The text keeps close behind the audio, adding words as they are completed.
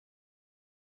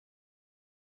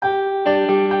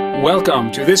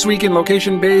Welcome to This Week in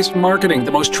Location-Based Marketing, the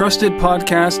most trusted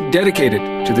podcast dedicated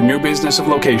to the new business of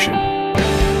location.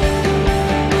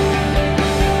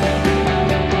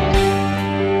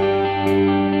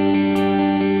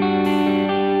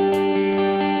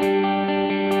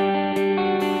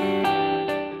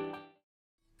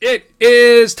 It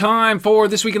is time for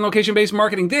This Week in Location-Based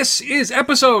Marketing. This is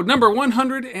episode number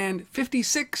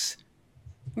 156.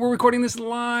 We're recording this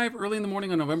live early in the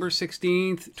morning on November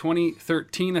 16th,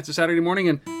 2013. That's a Saturday morning.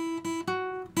 And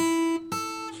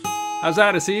how's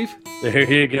that, Asif?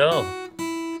 There you go.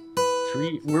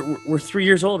 We're 3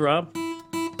 years old, Rob.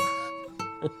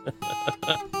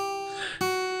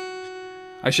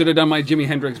 I should have done my Jimi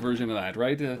Hendrix version of that,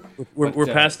 right? We're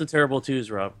past the terrible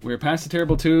twos, Rob. We're past the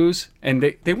terrible twos, and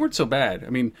they weren't so bad. I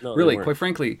mean, No, really, quite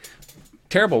frankly,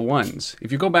 terrible ones.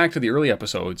 If you go back to the early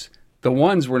episodes, the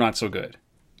ones were not so good.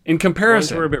 In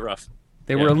comparison, Ones were a bit rough.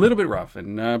 They were a little bit rough,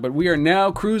 and but we are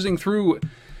now cruising through.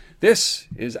 This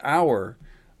is our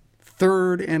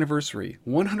third anniversary,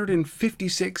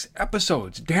 156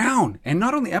 episodes down, and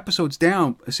not only episodes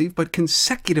down, Asif, but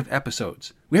consecutive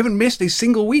episodes. We haven't missed a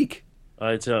single week.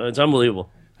 It's unbelievable.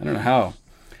 I don't know how.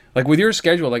 Like with your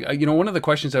schedule, like one of the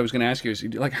questions I was going to ask you is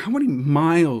like, how many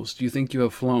miles do you think you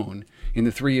have flown in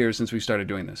the 3 years since we started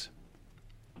doing this?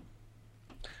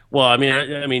 Well, I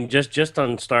mean, just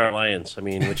on Star Alliance,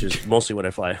 which is mostly what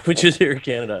I fly, which is Air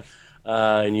Canada,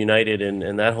 and United,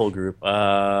 and that whole group.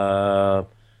 I've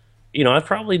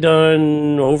probably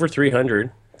done over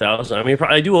 300,000. I mean,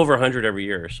 I do over 100 every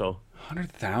year. So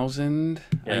 100,000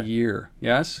 a year,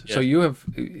 yes. Yes. So you have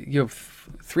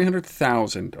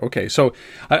 300,000. Okay, so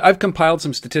I've compiled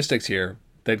some statistics here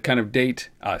that kind of date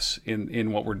us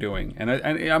in what we're doing. And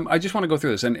I just want to go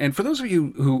through this. And for those of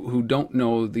you who don't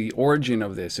know the origin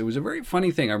of this, it was a very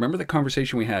funny thing. I remember the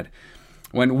conversation we had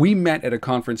when we met at a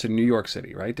conference in New York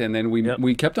City, right? And then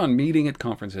we kept on meeting at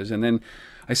conferences. And then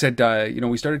I said,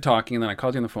 we started talking, and then I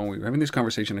called you on the phone. We were having this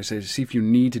conversation. I said, see if you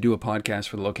need to do a podcast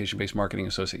for the Location-Based Marketing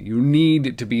Associate. You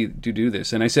need to do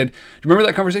this. And I said, do you remember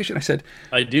that conversation? I said,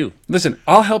 I do. Listen,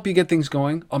 I'll help you get things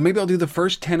going. Maybe I'll do the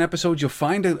first 10 episodes. You'll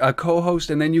find a co-host,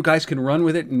 and then you guys can run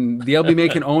with it, and the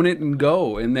LBMA can own it and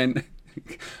go. And then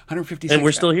 156. And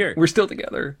we're still here. We're still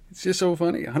together. It's just so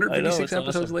funny. 156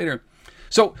 episodes awesome. later.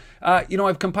 So,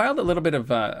 I've compiled a little bit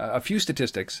of a few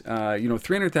statistics.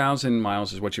 300,000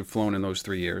 miles is what you've flown in those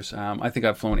 3 years. I think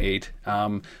I've flown 8.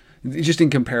 Just in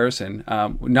comparison,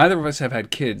 neither of us have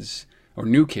had kids or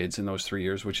new kids in those 3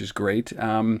 years, which is great.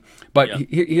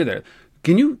 Here, there.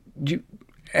 Do you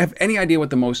have any idea what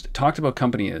the most talked about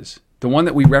company is? The one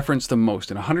that we reference the most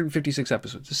in 156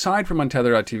 episodes, aside from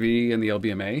Untether.tv and the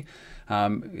LBMA.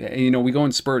 We go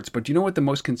in spurts, but do you know what the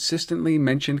most consistently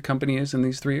mentioned company is in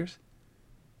these 3 years?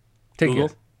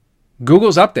 Google?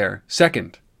 Google's up there,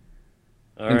 second.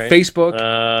 All right. Facebook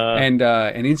and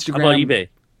Instagram. How about eBay?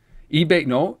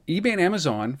 eBay and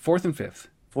Amazon, fourth and fifth.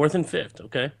 Fourth and fifth,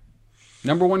 okay.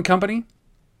 Number one company,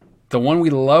 the one we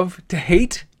love to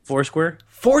hate. Foursquare?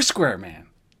 Foursquare, man.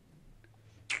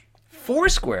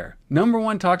 Foursquare, number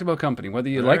one talked about company. Whether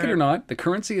you like it or not, the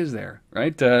currency is there,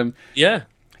 right? Yeah.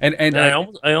 And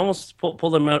I almost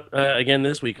pulled them out again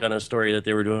this week on a story that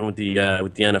they were doing with the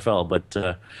NFL,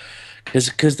 but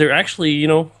because they're actually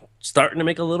starting to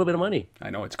make a little bit of money. I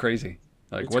know, it's crazy.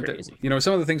 Like it's crazy.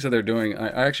 Some of the things that they're doing.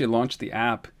 I actually launched the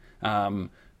app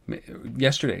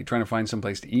yesterday, trying to find some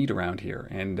place to eat around here,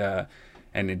 and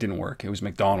it didn't work. It was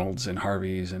McDonald's and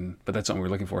Harvey's, but that's something we're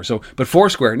looking for. So, but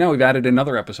Foursquare, now we've added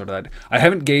another episode of that. I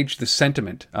haven't gauged the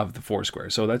sentiment of the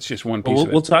Foursquare, so that's just one piece of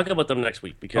it. We'll talk about them next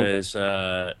week because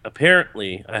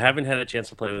apparently, I haven't had a chance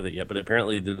to play with it yet, but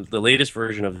apparently the latest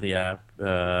version of the app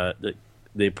that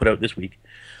they put out this week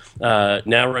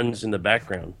now runs in the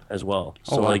background as well.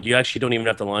 So like you actually don't even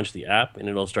have to launch the app, and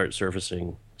it'll start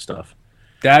surfacing stuff.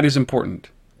 That is important.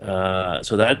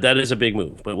 So that is a big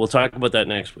move, but we'll talk about that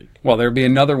next week. Well, there'll be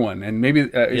another one, and maybe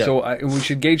we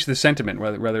should gauge the sentiment,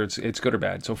 whether it's good or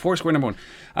bad. So Foursquare, number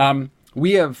one.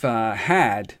 We have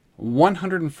had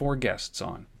 104 guests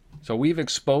on. So we've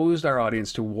exposed our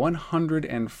audience to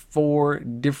 104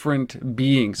 different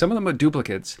beings. Some of them are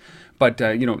duplicates, but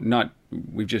not.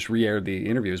 We've just re-aired the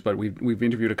interviews, but we've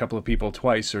interviewed a couple of people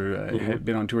twice, or have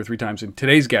been on 2 or 3 times. And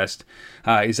today's guest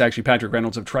is actually Patrick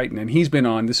Reynolds of Triton, and he's been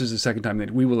on. This is the second time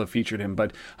that we will have featured him,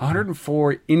 but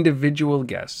 104 individual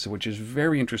guests, which is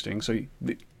very interesting. So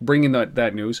bringing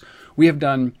that news, we've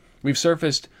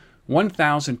surfaced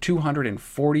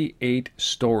 1,248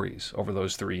 stories over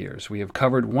those 3 years. We have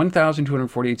covered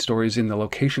 1,248 stories in the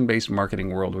location-based marketing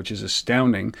world, which is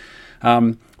astounding.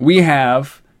 We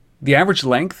have the average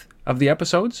length of the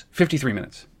episodes, 53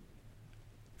 minutes.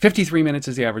 53 minutes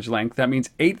is the average length. That means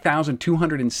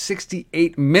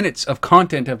 8,268 minutes of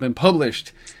content have been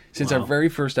published since our very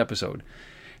first episode.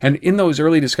 And in those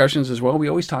early discussions as well, we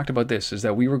always talked about this, is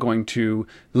that we were going to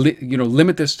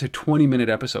limit this to 20-minute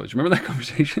episodes. Remember that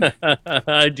conversation?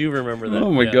 I do remember that.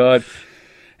 Oh, my God.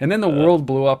 And then the world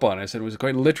blew up on us. And it was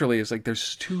quite literally, it's like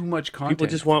there's too much content. People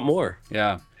just want more.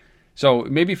 Yeah. So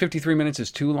maybe 53 minutes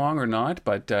is too long or not,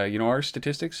 but our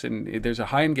statistics, and there's a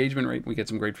high engagement rate. We get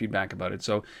some great feedback about it.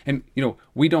 So, and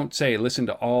we don't say listen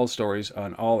to all stories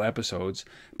on all episodes,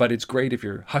 but it's great if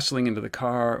you're hustling into the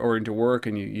car or into work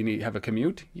and you have a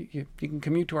commute. You can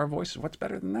commute to our voices. What's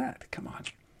better than that? Come on.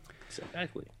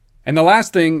 Exactly. And the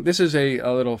last thing, this is a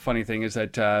little funny thing, is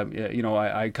that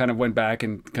I kind of went back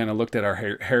and kind of looked at our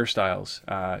hairstyles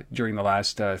during the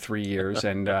last 3 years,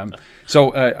 and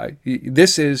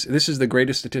this is the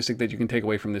greatest statistic that you can take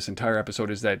away from this entire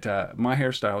episode, is that my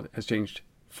hairstyle has changed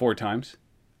 4 times.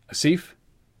 Asif,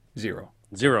 0.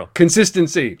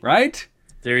 Consistency, right?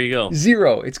 There you go.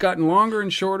 0. It's gotten longer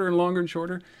and shorter and longer and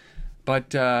shorter,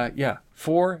 but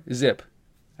 4 zip.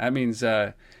 That means.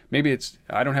 Maybe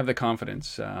I don't have the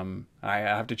confidence. I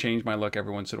have to change my look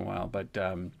every once in a while. But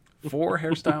 4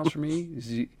 hairstyles for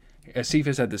me. Asif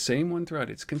has had the same one throughout.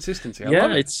 It's consistency. I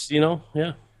love it. It's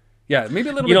Yeah, maybe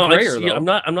a little bit grayer though. I'm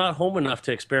not home enough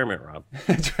to experiment, Rob.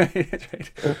 That's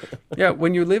right. Yeah,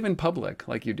 when you live in public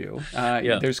like you do,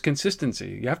 there's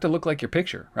consistency. You have to look like your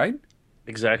picture, right?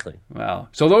 Exactly. Well,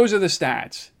 so those are the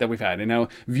stats that we've had, and now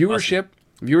viewership. Awesome.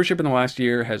 Viewership in the last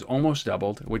year has almost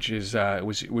doubled, which is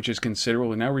considerable.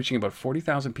 We're now reaching about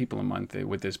 40,000 people a month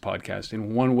with this podcast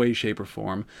in one way, shape, or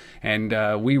form. And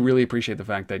we really appreciate the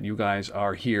fact that you guys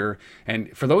are here.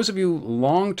 And for those of you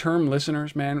long-term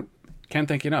listeners, man, can't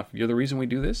thank you enough. You're the reason we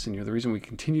do this, and you're the reason we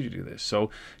continue to do this.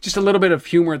 So just a little bit of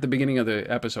humor at the beginning of the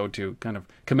episode to kind of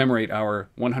commemorate our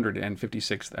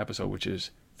 156th episode, which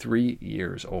is 3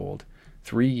 years old.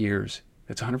 3 years.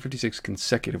 That's 156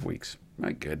 consecutive weeks.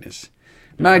 My goodness.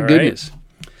 My goodness.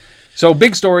 So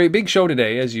big story, big show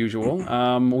today, as usual.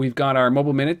 We've got our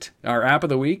Mobile Minute, our app of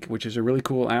the week, which is a really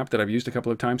cool app that I've used a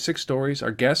couple of times. 6 stories. Our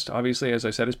guest, obviously, as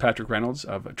I said, is Patrick Reynolds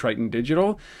of Triton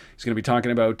Digital. He's going to be talking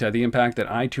about the impact that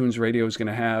iTunes Radio is going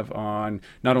to have on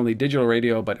not only digital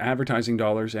radio, but advertising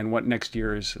dollars, and what next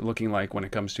year is looking like when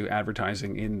it comes to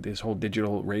advertising in this whole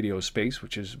digital radio space,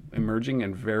 which is emerging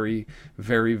and very,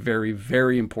 very, very,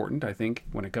 very important, I think,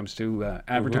 when it comes to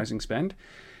advertising spend.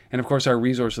 And, of course, our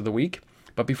resource of the week.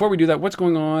 But before we do that, what's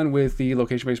going on with the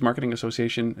Location-Based Marketing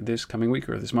Association this coming week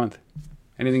or this month?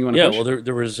 Anything you want to push? Yeah, well,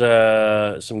 there was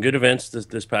some good events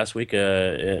this past week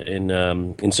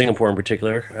in Singapore in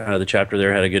particular. The chapter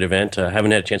there had a good event.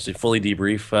 Haven't had a chance to fully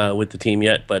debrief with the team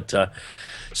yet, but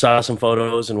saw some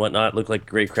photos and whatnot. Looked like a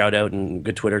great crowd out and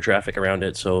good Twitter traffic around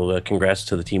it. So congrats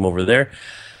to the team over there.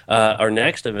 Our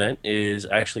next event is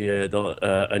actually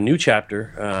a new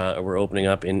chapter we're opening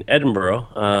up in Edinburgh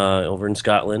over in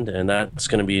Scotland, and that's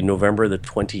going to be November the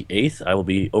 28th. I will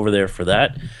be over there for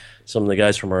that. Some of the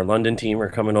guys from our London team are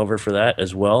coming over for that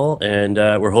as well, and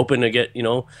we're hoping to get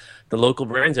the local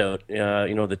brands out,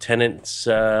 the Tennants,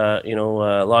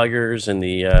 Loggers, and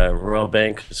the Royal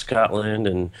Bank of Scotland,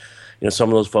 and some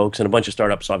of those folks, and a bunch of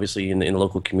startups, obviously, in the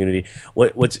local community.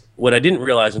 What I didn't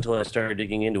realize until I started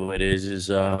digging into it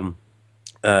is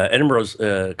Edinburgh's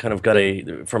kind of got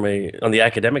on the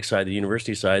academic side, the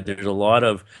university side, there's a lot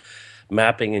of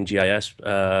mapping and GIS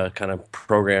kind of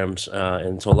programs,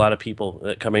 and so a lot of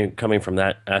people coming from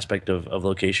that aspect of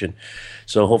location.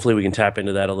 So hopefully we can tap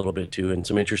into that a little bit too, and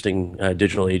some interesting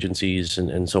digital agencies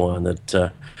and so on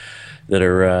that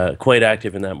are quite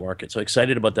active in that market. So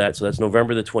excited about that. So that's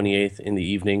November the 28th in the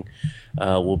evening.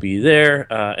 We'll be there.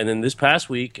 And then this past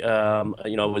week, I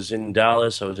was in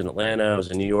Dallas, I was in Atlanta, I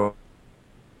was in New York.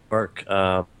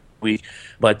 Got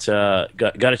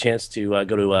a chance to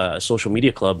go to a social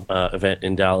media club event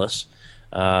in Dallas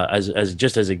as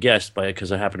a guest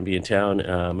because I happened to be in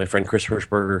town. My friend Chris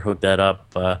Hirschberger hooked that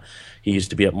up. He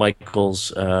used to be at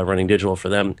Michael's running digital for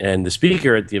them, and the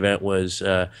speaker at the event was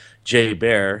Jay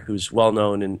Baer, who's well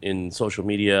known in social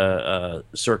media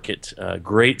circuit.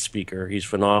 Great speaker. He's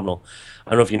phenomenal. I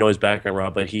don't know if you know his background,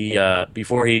 Rob, but he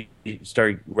before he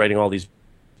started writing all these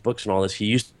books and all this, he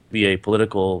used to be a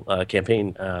political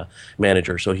campaign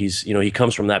manager. So he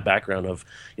comes from that background of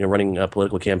running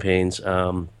political campaigns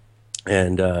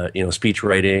and speech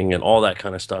writing and all that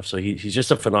kind of stuff. So he's just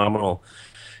a phenomenal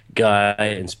guy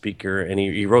and speaker, and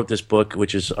he wrote this book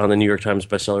which is on the New York Times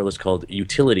bestseller list called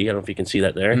Utility. I don't know if you can see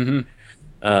that there. Mm-hmm.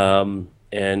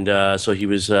 So he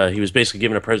was basically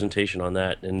giving a presentation on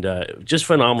that, and just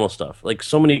phenomenal stuff. Like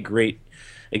so many great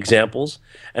examples,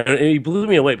 and he blew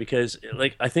me away because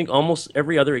like I think almost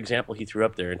every other example he threw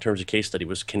up there in terms of case study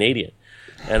was Canadian.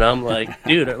 And I'm like,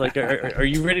 dude, like, are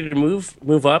you ready to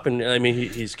move up? And I mean,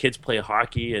 his kids play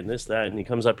hockey and this, that, and he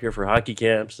comes up here for hockey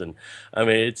camps, and I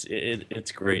mean,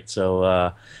 it's great.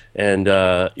 So,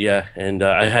 yeah, and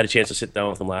I had a chance to sit down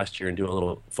with him last year and do a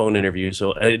little phone interview.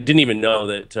 So I didn't even know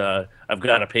that I've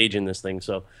got a page in this thing.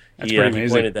 So he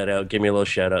pointed that out, gave me a little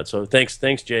shout out. So thanks,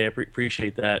 Jay, I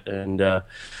appreciate that. And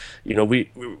you know,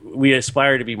 we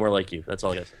aspire to be more like you. That's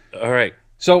all I got to say. All right.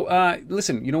 So,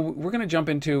 listen, you know, we're going to jump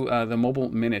into the Mobile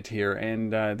Minute here,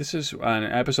 and this is an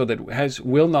episode that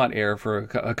will not air for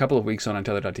a couple of weeks on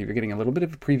Untether.tv. You're getting a little bit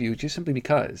of a preview just simply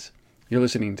because you're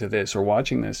listening to this or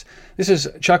watching this. This is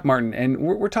Chuck Martin, and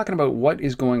we're talking about what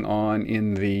is going on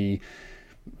in the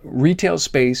retail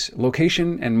space,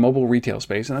 location and mobile retail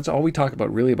space, and that's all we talk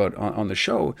about really about on the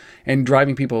show, and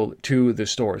driving people to the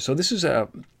store. So this is a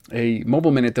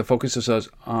Mobile Minute that focuses us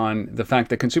on the fact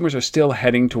that consumers are still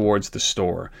heading towards the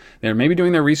store. They're maybe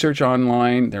doing their research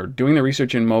online, they're doing their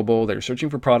research in mobile, they're searching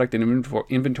for product and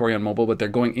inventory on mobile, but they're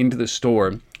going into the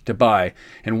store to buy.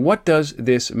 And what does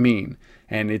this mean?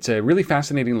 And it's a really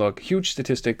fascinating look, huge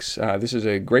statistics. This is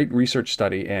a great research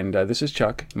study, and this is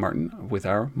Chuck Martin with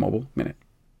our Mobile Minute.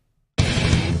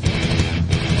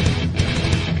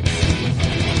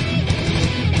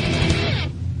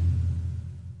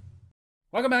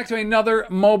 Welcome back to another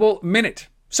Mobile Minute.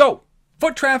 So,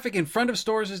 foot traffic in front of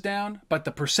stores is down, but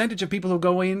the percentage of people who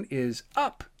go in is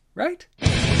up, right?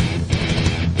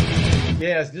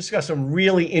 Yeah, I just got some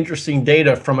really interesting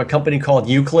data from a company called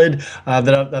Euclid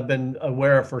that I've been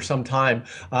aware of for some time.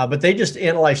 But they just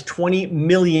analyzed 20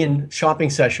 million shopping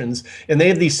sessions, and they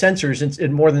have these sensors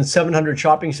in more than 700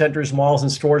 shopping centers, malls,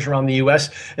 and stores around the U.S.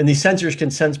 And these sensors can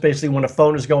sense basically when a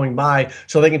phone is going by,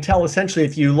 so they can tell essentially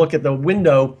if you look at the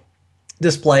window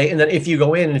display, and then if you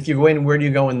go in, where do you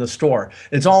go in the store?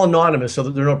 It's all anonymous, so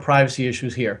that there are no privacy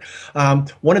issues here.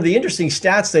 One of the interesting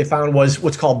stats they found was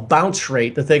what's called bounce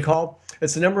rate, that they call.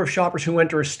 It's the number of shoppers who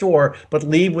enter a store but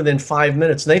leave within 5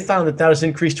 minutes. And they found that has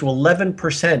increased to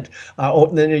 11%.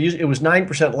 Then it was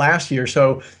 9% last year.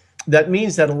 So that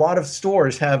means that a lot of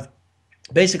stores have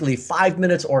basically 5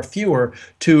 minutes or fewer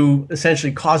to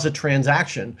essentially cause a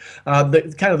transaction.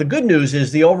 The good news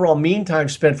is the overall mean time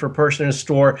spent per person in a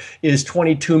store is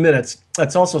 22 minutes.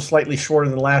 That's also slightly shorter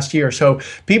than last year. So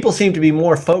people seem to be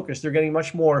more focused. They're getting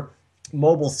much more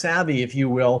mobile savvy, if you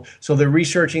will. So they're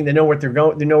researching, they know what they're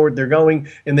going, and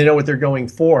they know what they're going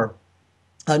for.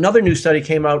 Another new study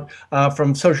came out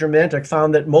from Social Romantic,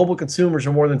 found that mobile consumers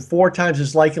are more than 4 times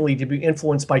as likely to be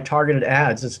influenced by targeted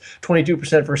ads. It's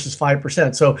 22% versus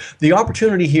 5%. So the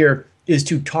opportunity here is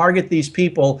to target these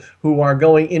people who are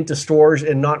going into stores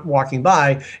and not walking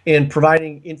by, and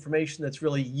providing information that's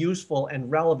really useful and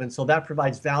relevant. So that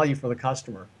provides value for the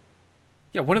customer.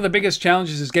 Yeah, one of the biggest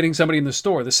challenges is getting somebody in the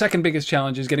store. The second biggest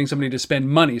challenge is getting somebody to spend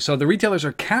money. So the retailers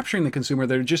are capturing the consumer.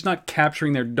 They're just not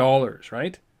capturing their dollars,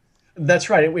 right? That's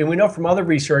right. And we know from other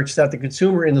research that the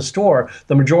consumer in the store,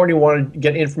 the majority want to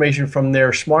get information from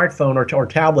their smartphone or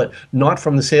tablet, not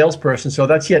from the salesperson. So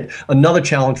that's yet another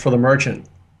challenge for the merchant.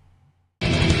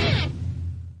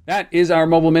 That is our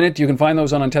Mobile Minute. You can find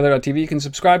those on Untether.tv. You can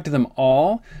subscribe to them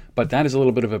all, but that is a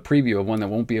little bit of a preview of one that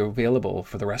won't be available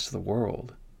for the rest of the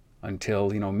world until,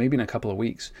 maybe in a couple of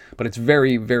weeks. But it's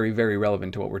very, very, very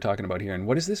relevant to what we're talking about here. And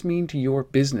what does this mean to your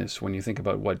business when you think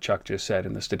about what Chuck just said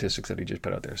and the statistics that he just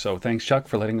put out there? So thanks, Chuck,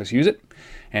 for letting us use it.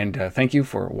 And thank you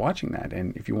for watching that.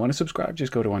 And if you want to subscribe,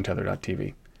 just go to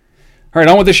Untether.tv. All right,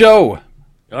 on with the show.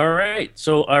 All right.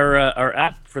 So our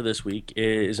app for this week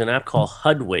is an app called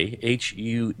Hudway,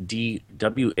 Hudway.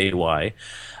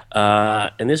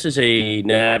 And this is a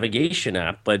navigation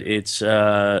app, but it's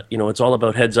it's all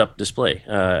about heads-up display,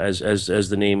 as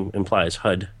the name implies,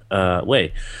 HUD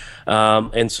way.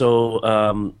 And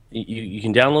so you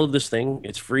can download this thing.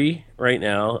 It's free right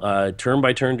now,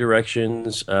 turn-by-turn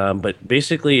directions. But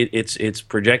basically, it's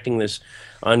projecting this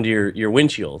onto your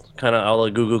windshield, kind of a la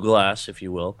Google Glass, if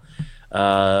you will.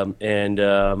 I think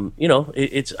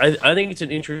it's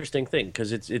an interesting thing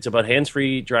because it's about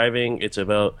hands-free driving. It's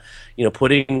about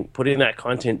putting that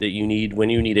content that you need when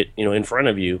you need it in front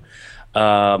of you.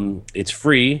 It's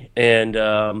free, and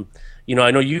I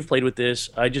know you've played with this.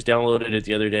 I just downloaded it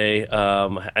the other day,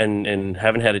 and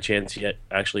haven't had a chance yet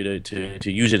actually to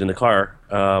use it in the car,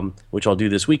 which I'll do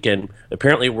this weekend.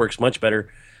 Apparently, it works much better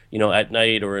at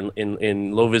night or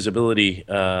in low visibility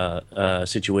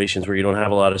situations where you don't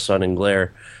have a lot of sun and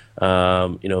glare,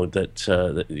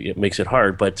 that it makes it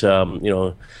hard. But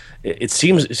it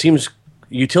seems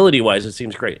utility-wise, it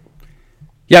seems great.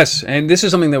 Yes, and this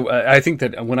is something that I think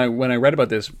that when I read about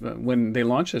this when they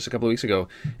launched this a couple of weeks ago,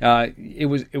 it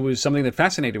was something that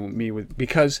fascinated me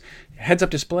because heads-up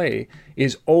display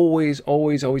is always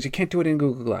you can't do it in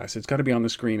Google Glass. It's got to be on the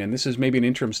screen, and this is maybe an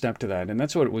interim step to that, and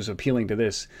that's what was appealing to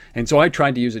this. And so I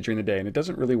tried to use it during the day, and it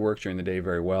doesn't really work during the day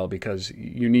very well because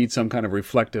you need some kind of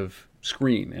reflective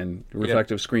screen, and the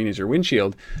reflective screen is your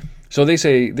windshield. So they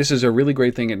say this is a really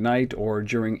great thing at night or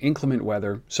during inclement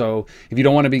weather. So if you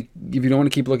don't want to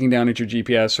keep looking down at your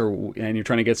GPS and you're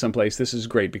trying to get someplace, this is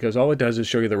great because all it does is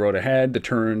show you the road ahead, the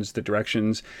turns, the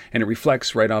directions, and it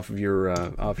reflects right off of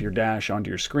your dash onto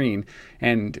your screen.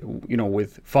 And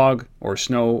with fog or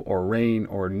snow or rain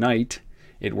or night,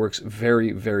 it works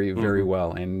very, very, very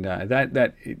well. And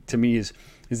that to me is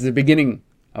the beginning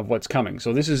of what's coming.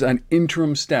 So this is an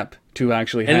interim step to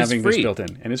actually having this built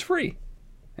in, and it's free.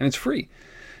 And it's free.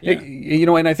 Yeah.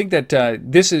 And I think that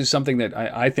this is something that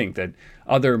I think that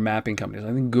other mapping companies,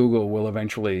 I think Google will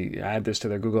eventually add this to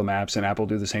their Google Maps, and Apple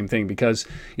do the same thing. Because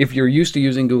if you're used to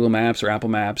using Google Maps or Apple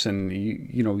Maps, and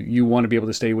you want to be able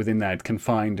to stay within that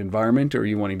confined environment, or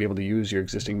you want to be able to use your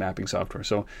existing mapping software,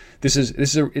 so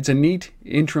it's a neat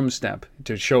interim step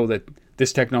to show that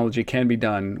this technology can be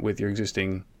done with your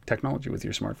existing technology with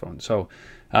your smartphone. So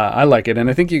I like it, and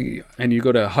I think you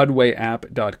go to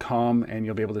hudwayapp.com and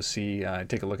you'll be able to see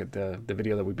take a look at the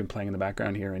video that we've been playing in the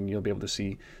background here, and you'll be able to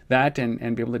see that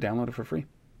and be able to download it for free.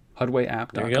 hudwayapp.com.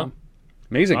 There you go.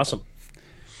 Amazing. Awesome.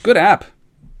 Good app,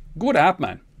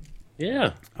 man.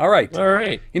 Yeah. All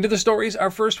right. Into the stories. Our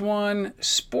first one,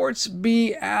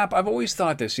 SportsBee app. I've always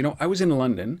thought this. I was in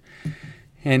London,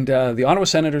 and the Ottawa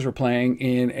Senators were playing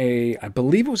in I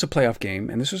believe it was a playoff game,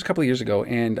 and this was a couple of years ago,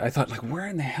 and I thought, where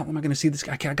in the hell am I going to see this?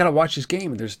 I got to watch this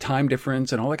game. And there's time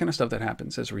difference and all that kind of stuff that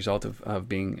happens as a result of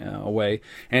being away.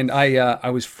 And I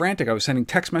was frantic. I was sending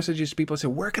text messages to people. I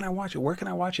said, where can I watch it? Where can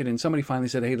I watch it? And somebody finally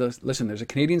said, hey, listen, there's a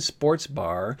Canadian sports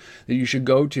bar that you should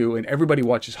go to, and everybody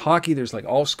watches hockey. There's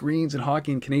all screens and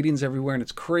hockey and Canadians everywhere, and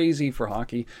it's crazy for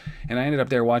hockey. And I ended up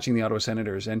there watching the Ottawa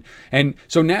Senators. And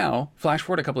so now, flash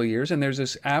forward a couple of years, and there's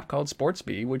this app called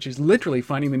SportsBee, which is literally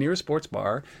finding the nearest sports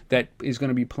bar that is going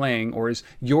to be playing or is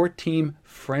your team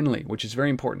friendly, which is very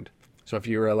important. So if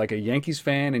you're a Yankees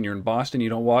fan and you're in Boston, you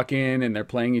don't walk in and they're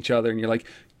playing each other and you're like,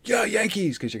 yeah,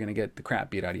 Yankees, because you're going to get the crap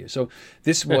beat out of you. So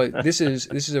this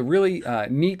is a really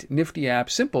neat, nifty app.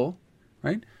 Simple,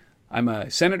 right? I'm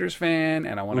a Senators fan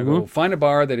and I want to go find a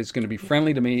bar that is going to be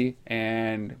friendly to me,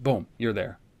 and boom, you're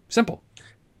there. Simple.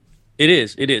 It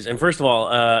is. And first of all,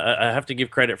 I have to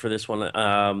give credit for this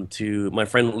one to my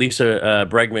friend Lisa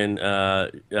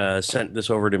Bregman. Sent this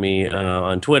over to me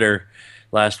on Twitter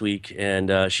last week,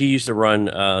 and she used to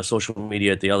run social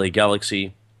media at the LA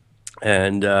Galaxy,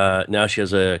 and now she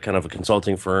has a kind of a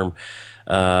consulting firm,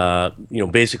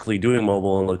 basically doing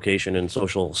mobile and location and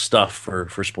social stuff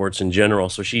for sports in general.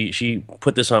 So she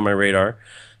put this on my radar.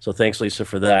 So thanks, Lisa,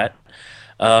 for that.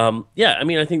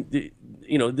 I think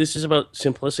this is about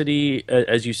simplicity,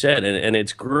 as you said, and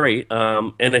it's great.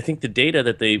 And I think the data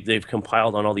that they've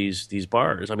compiled on all these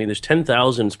bars. I mean, there's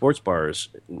 10,000 sports bars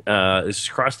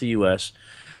across the U.S.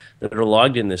 that are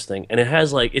logged in this thing, and it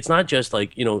has it's not just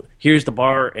here's the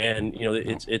bar and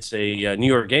it's a New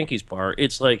York Yankees bar.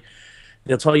 It's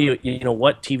they'll tell you,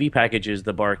 what TV packages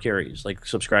the bar carries,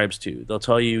 subscribes to. They'll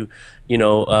tell you,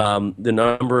 the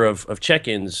number of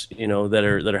check-ins, that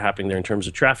are happening there in terms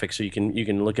of traffic. So you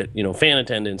can look at, fan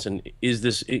attendance, and is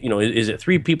this, is it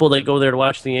 3 people that go there to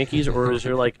watch the Yankees, or is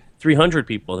there 300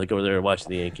 people that go there to watch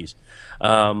the Yankees?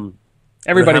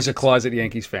 Everybody's a closet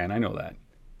Yankees fan. I know that.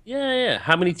 Yeah.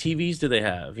 How many TVs do they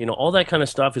have? All that kind of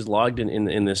stuff is logged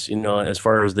in this, as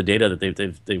far as the data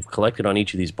that they've collected on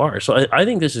each of these bars. So I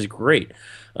think this is great.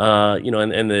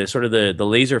 And the sort of the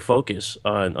laser focus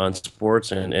on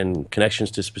sports and connections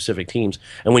to specific teams.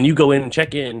 And when you go in and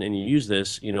check in and you use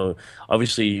this,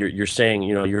 obviously you're saying,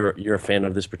 you're a fan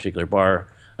of this particular bar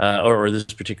or this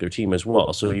particular team as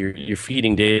well. So you're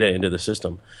feeding data into the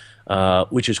system,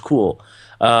 which is cool.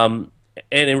 And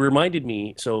it reminded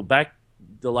me, so back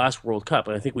the last World Cup,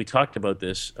 and I think we talked about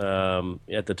this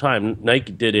at the time.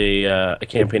 Nike did a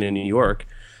campaign in New York.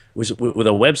 It was with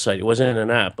a website. It wasn't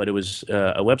an app, but it was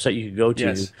a website you could go to,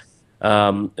 yes.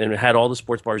 And it had all the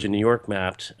sports bars in New York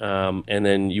mapped. And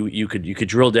then you could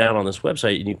drill down on this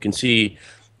website, and you can see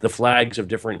the flags of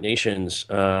different nations,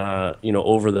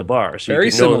 over the bar. So very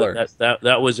similar.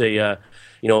 That was a an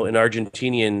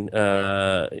Argentinian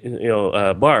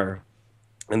bar.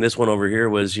 And this one over here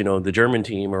was, the German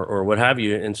team or what have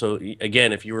you. And so,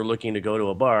 again, if you were looking to go to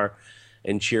a bar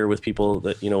and cheer with people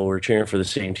that, were cheering for the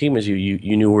same team as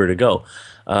you knew where to go.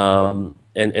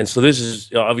 And so this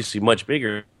is obviously much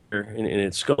bigger in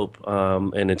its scope,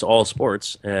 and it's all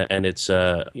sports, and it's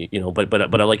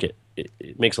but I like it.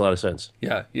 It makes a lot of sense.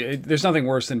 Yeah, there's nothing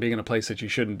worse than being in a place that you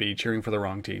shouldn't be, cheering for the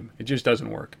wrong team. It just doesn't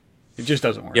work. It just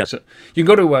doesn't work. Yeah. So you can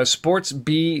go to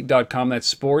sportsbee.com. That's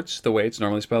sports, the way it's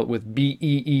normally spelled, with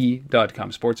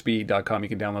BEE.com. Sportsbee.com. You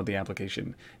can download the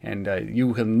application, and you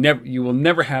will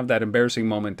never have that embarrassing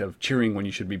moment of cheering when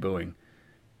you should be booing.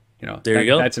 There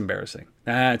you go. That's embarrassing.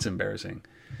 That's embarrassing.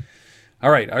 All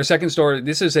right, our second story.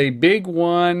 This is a big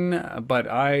one, but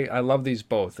I love these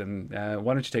both. And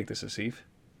why don't you take this, Asif?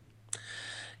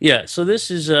 Yeah, so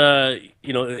this is,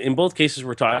 in both cases,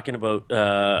 we're talking about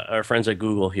our friends at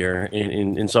Google here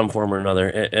in some form or another.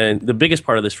 And the biggest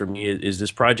part of this for me is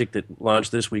this project that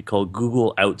launched this week called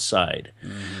Google Outside.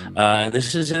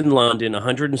 This is in London,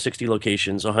 160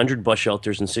 locations, 100 bus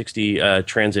shelters, and 60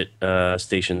 transit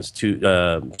stations,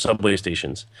 subway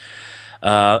stations.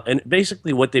 And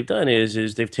basically what they've done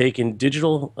is they've taken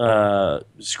digital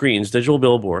screens, digital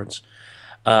billboards,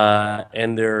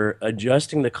 and they're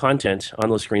adjusting the content on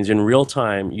those screens in real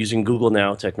time using Google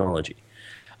Now technology.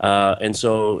 And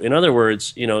so, in other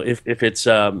words, if it's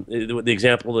the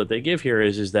example that they give here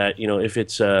is that if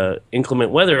it's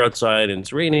inclement weather outside and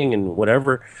it's raining and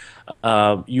whatever,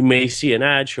 you may see an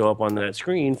ad show up on that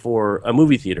screen for a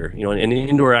movie theater, an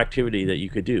indoor activity that you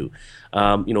could do.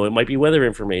 It might be weather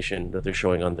information that they're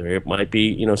showing on there. It might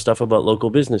be stuff about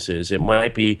local businesses. It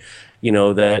might be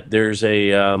that there's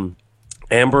a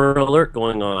Amber Alert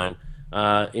going on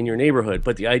in your neighborhood.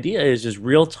 But the idea is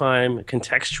real-time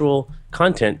contextual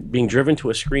content being driven to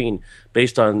a screen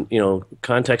based on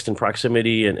context and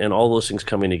proximity and all those things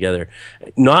coming together.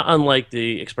 Not unlike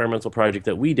the experimental project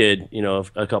that we did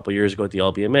a couple years ago at the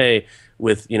LBMA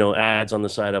with ads on the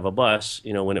side of a bus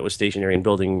when it was stationary and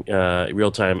building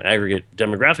real-time aggregate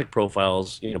demographic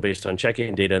profiles based on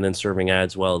check-in data and then serving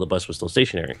ads while the bus was still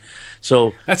stationary.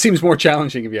 So that seems more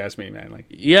challenging if you ask me, man.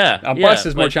 A bus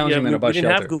is more challenging than a bus shelter. We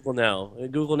didn't shelter. have Google Now.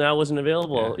 Google Now wasn't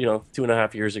available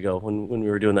 2.5 years ago when we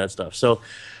were doing that stuff. So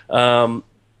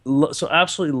so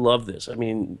absolutely love this. I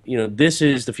mean, this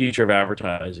is the future of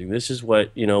advertising. This is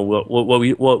what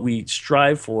what we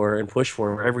strive for and push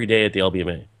for every day at the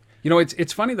LBMA.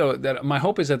 It's funny though that my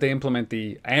hope is that they implement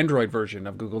the Android version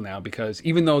of Google Now, because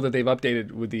even though that they've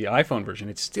updated with the iPhone version,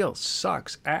 it still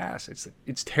sucks ass.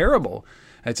 It's terrible.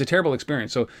 It's a terrible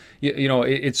experience. So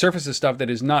it surfaces stuff that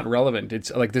is not relevant.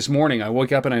 It's like this morning I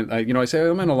woke up and I say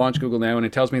I'm going to launch Google Now, and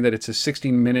it tells me that it's a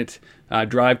 16-minute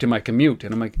drive to my commute,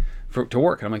 and I'm like to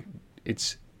work, and I'm like,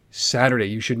 it's Saturday.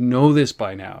 You should know this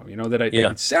by now.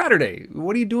 It's Saturday.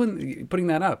 What are you doing putting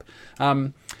that up?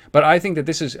 But I think that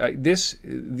this is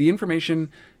the information,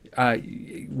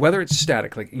 whether it's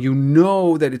static, like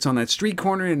that it's on that street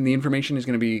corner and the information is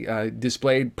going to be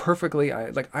displayed perfectly.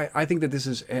 I think that this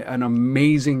is an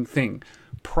amazing thing.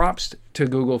 Props to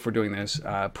Google for doing this.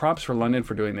 Props for London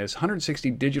for doing this.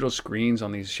 160 digital screens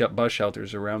on these bus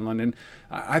shelters around London.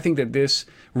 I think that this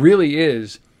really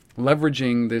is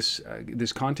leveraging this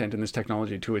content and this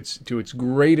technology to its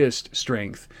greatest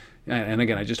strength. And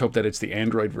again, I just hope that it's the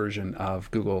Android version of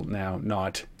Google Now,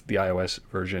 not the iOS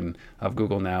version of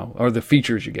Google Now, or the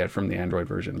features you get from the Android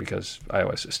version, because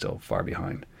iOS is still far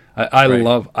behind. I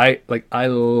love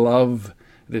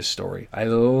this story. I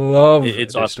love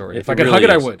this awesome. story. If I could hug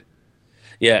it, I would.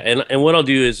 Yeah, and what I'll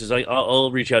do is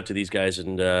I'll reach out to these guys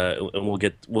and we'll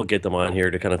get them on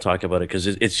here to kind of talk about it, because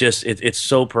it's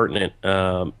so pertinent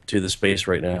to the space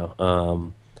right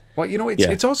now. Well,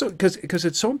 it's also because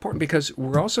it's so important, because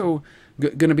we're also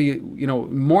going to be,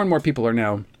 more and more people are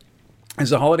now, as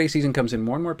the holiday season comes in,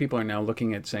 more and more people are now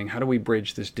looking at saying, how do we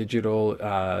bridge this digital,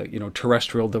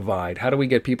 terrestrial divide? How do we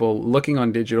get people looking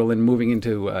on digital and moving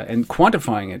into and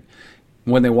quantifying it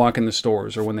when they walk in the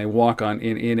stores, or when they walk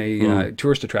in a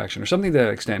tourist attraction or something to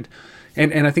that extent?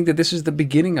 And I think that this is the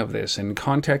beginning of this, and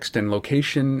context and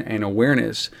location and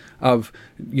awareness of,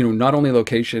 not only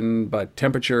location, but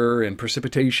temperature and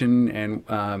precipitation and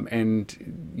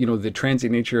the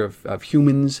transient nature of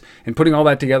humans, and putting all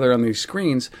that together on these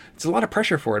screens. It's a lot of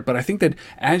pressure for it. But I think that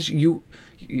as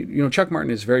Chuck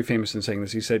Martin is very famous in saying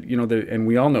this. He said, and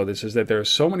we all know this, is that there are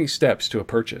so many steps to a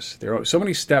purchase. There are so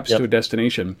many steps to a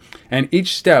destination. And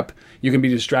each step, you can be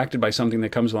distracted by something that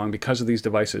comes along because of these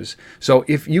devices. So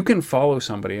if you can follow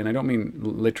somebody, and I don't mean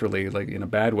literally like in a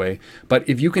bad way, but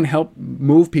if you can help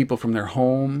move people from their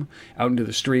home out into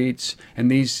the streets, and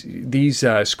these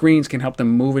screens can help them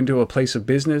move into a place of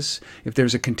business, if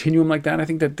there's a continuum like that, I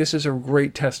think that this is a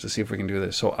great test to see if we can do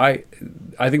this. So I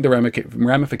think the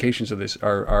ramifications of this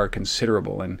are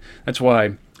considerable, and that's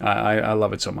why I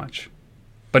love it so much.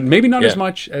 but maybe not as Yeah.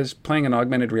 much as playing an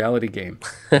augmented reality game.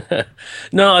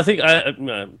 No, I think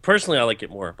personally I like it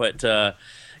more, but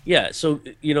yeah. So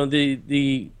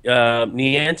the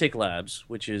Niantic Labs,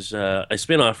 which is a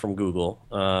spin-off from Google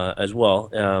as well,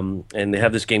 and they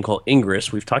have this game called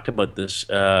Ingress. We've talked about this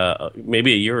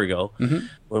maybe a year ago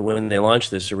when they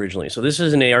launched this originally. So this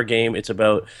is an AR game. It's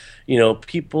about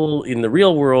people in the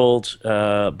real world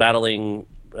battling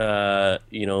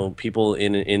people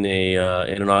in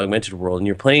an augmented world, and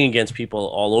you're playing against people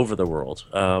all over the world.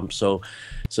 So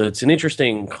it's an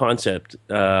interesting concept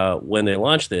when they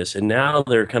launched this, and now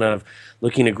they're kind of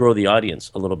looking to grow the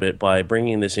audience a little bit by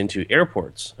bringing this into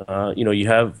airports. You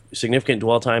have significant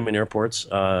dwell time in airports.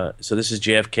 So this is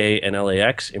JFK and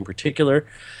LAX in particular.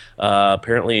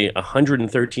 Apparently,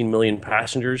 113 million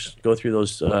passengers go through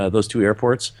those two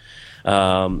airports.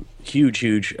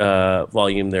 Huge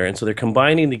volume there, and so they're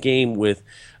combining the game with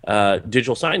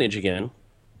digital signage again.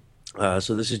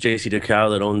 So this is JC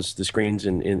Decaux that owns the screens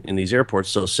in these airports.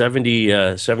 So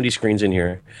 70 screens in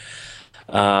here.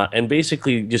 And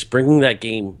basically just bringing that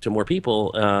game to more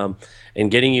people and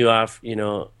getting you off,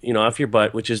 off your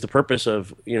butt, which is the purpose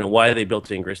of, why they built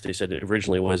Ingress. They said it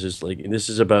originally is like, this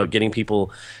is about getting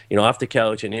people, off the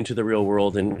couch and into the real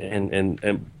world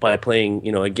and by playing,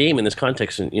 a game in this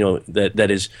context, and,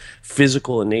 that is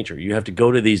physical in nature. You have to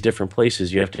go to these different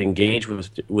places. You have to engage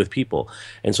with people.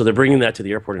 And so they're bringing that to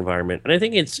the airport environment. And I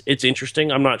think it's interesting.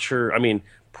 I'm not sure. I mean,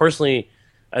 personally,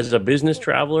 as a business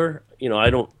traveler, I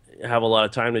don't have a lot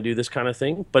of time to do this kind of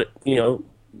thing, but a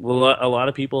lot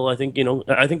of people, I think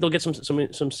they'll get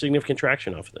some significant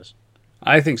traction off of this.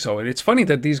 I think so, and it's funny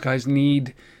that these guys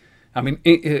need. I mean,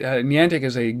 Niantic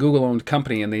is a Google-owned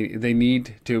company, and they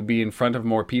need to be in front of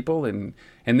more people, and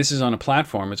this is on a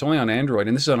platform. It's only on Android,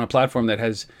 and this is on a platform that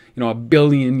has 1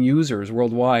 billion users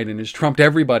worldwide, and has trumped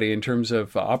everybody in terms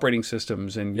of operating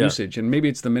systems and usage. And maybe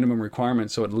it's the minimum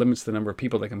requirement, so it limits the number of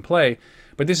people that can play.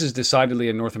 But this is decidedly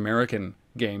a North American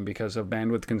game because of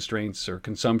bandwidth constraints or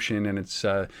consumption, and it's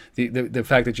the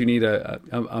fact that you need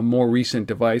a more recent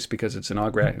device because it's an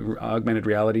augmented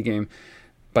reality game.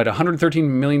 But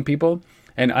 113 million people,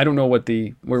 and I don't know where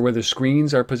the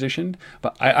screens are positioned,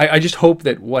 but I just hope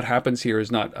that what happens here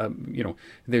is not,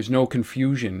 there's no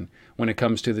confusion when it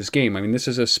comes to this game. I mean, this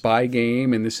is a spy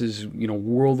game, and this is,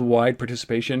 worldwide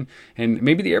participation, and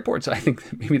maybe the airports, I think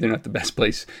maybe they're not the best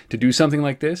place to do something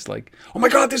like this, like, oh my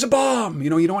God, there's a bomb! You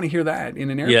don't want to hear that in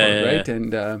an airport, right?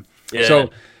 And so...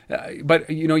 but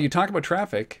you talk about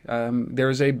traffic.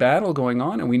 There's a battle going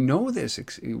on, and we know this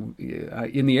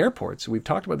in the airports. We've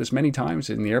talked about this many times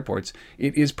in the airports.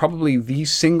 It is probably the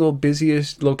single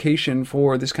busiest location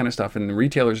for this kind of stuff, and the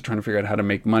retailers are trying to figure out how to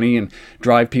make money and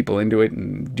drive people into it.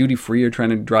 And duty free are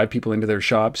trying to drive people into their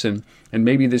shops, and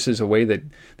maybe this is a way that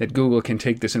Google can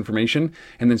take this information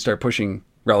and then start pushing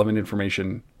relevant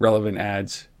information, relevant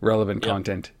ads, relevant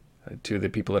content to the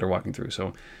people that are walking through.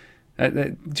 So.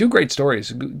 Two great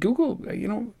stories. Google,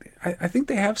 I think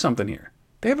they have something here.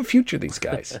 They have a future, these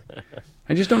guys.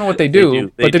 I just don't know what they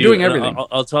do, but they're doing everything.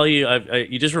 I'll tell you,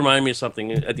 you just remind me of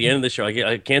something at the end of the show.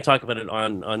 I can't talk about it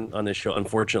on this show,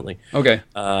 unfortunately. Okay.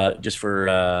 Just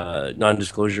for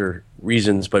non-disclosure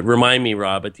reasons. But remind me,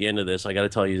 Rob, at the end of this, I got to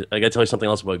tell you something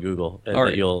else about Google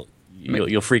that you'll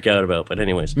freak out about. But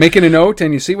anyways, making a note,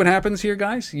 and you see what happens here,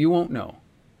 guys. You won't know.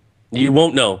 You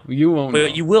won't know. You won't know.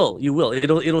 You will. You will.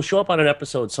 It'll show up on an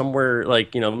episode somewhere,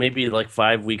 like maybe like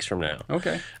 5 weeks from now.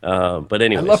 Okay. But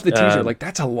anyway, I love the teaser. Like,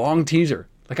 that's a long teaser.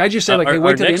 Like, I just said, like, hey,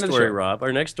 wait till the end of the show. Rob,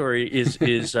 our next story is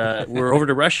we're over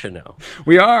to Russia now.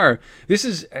 We are. This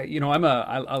is, I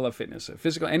love fitness.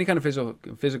 Any kind of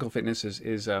physical fitness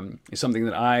is something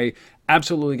that I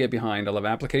absolutely get behind. I love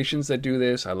applications that do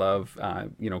this. I love,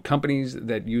 companies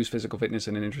that use physical fitness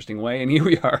in an interesting way. And here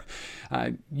we are.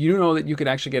 You know that you could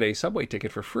actually get a subway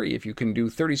ticket for free if you can do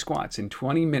 30 squats in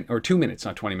 20 minutes, or 2 minutes,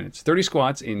 not 20 minutes. 30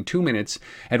 squats in 2 minutes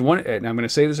at one. And I'm going to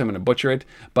say this. I'm going to butcher it,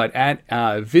 but at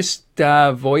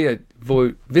Vista Vachaya.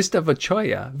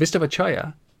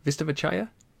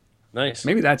 Nice.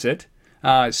 Maybe that's it.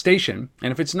 Station.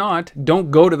 And if it's not,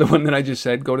 don't go to the one that I just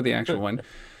said. Go to the actual one.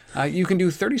 You can do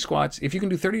 30 squats. If you can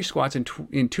do 30 squats in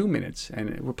 2 minutes,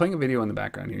 and we're playing a video in the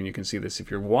background here, and you can see this.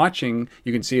 If you're watching,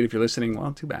 you can see it. If you're listening,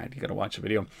 well, too bad. You got to watch the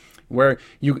video. Where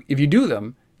if you do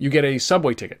them, you get a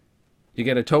subway ticket. You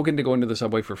get a token to go into the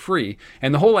subway for free.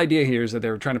 And the whole idea here is that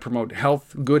they're trying to promote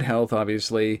health, good health,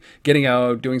 obviously, getting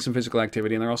out, doing some physical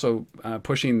activity. And they're also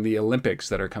pushing the Olympics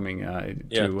that are coming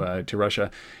to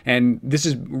Russia. And this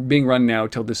is being run now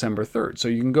till December 3rd. So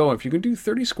you can go, if you can do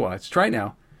 30 squats, try it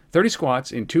now, 30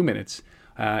 squats in 2 minutes.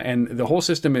 And the whole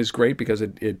system is great because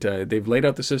they've laid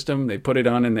out the system, they put it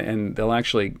on, and they'll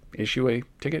actually issue a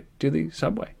ticket to the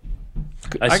subway.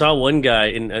 I saw one guy,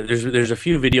 and there's a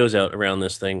few videos out around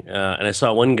this thing, and I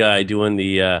saw one guy doing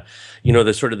the,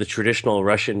 the sort of the traditional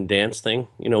Russian dance thing,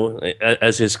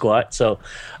 as his squat. So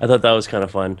I thought that was kind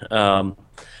of fun.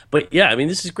 But yeah, I mean,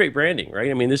 this is great branding,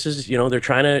 right? I mean, this is, they're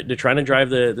trying to drive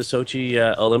the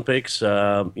Sochi Olympics,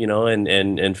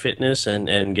 and fitness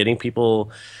and getting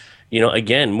people,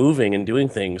 again, moving and doing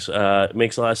things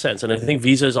makes a lot of sense. And I think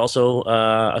Visa is also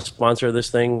a sponsor of this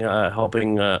thing,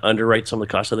 helping underwrite some of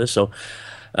the cost of this. So,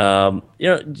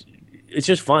 it's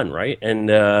just fun, right? And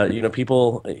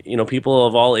people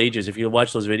of all ages. If you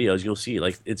watch those videos, you'll see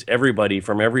like it's everybody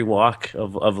from every walk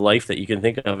of life that you can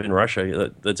think of in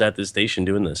Russia that's at this station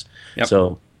doing this. Yep.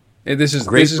 So this is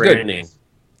great good. branding.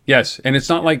 Yes, and it's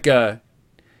not like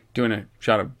doing a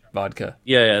shot of vodka.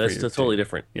 Yeah, that's totally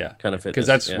different. Yeah, kind of fitness. Because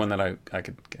that's one that I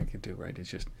could do, right? It's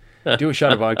just do a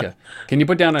shot of vodka. Can you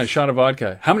put down a shot of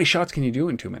vodka? How many shots can you do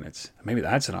in 2 minutes? Maybe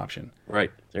that's an option.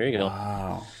 Right. There you go.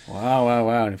 Wow.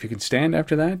 And if you can stand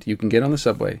after that, you can get on the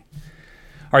subway.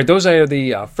 All right, those are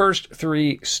the first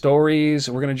three stories.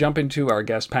 We're going to jump into our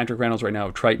guest, Patrick Reynolds, right now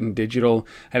of Triton Digital.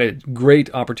 Had a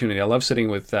great opportunity. I love sitting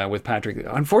with Patrick.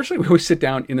 Unfortunately, we always sit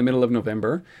down in the middle of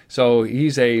November. So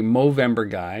he's a Movember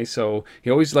guy. So he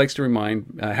always likes to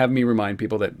have me remind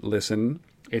people that, listen,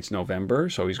 it's November,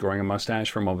 so he's growing a mustache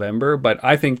for Movember. But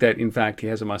I think that, in fact, he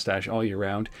has a mustache all year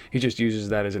round. He just uses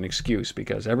that as an excuse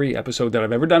because every episode that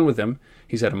I've ever done with him,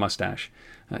 he's had a mustache.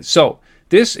 So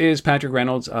this is Patrick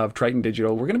Reynolds of Triton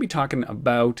Digital. We're going to be talking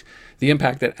about the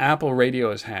impact that Apple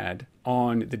Radio has had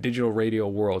on the digital radio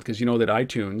world, because you know that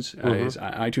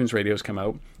iTunes Radio has come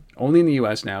out. Only in the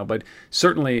U.S. now, but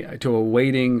certainly to a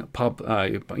waiting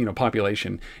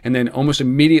population. And then almost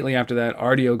immediately after that,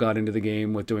 RDO got into the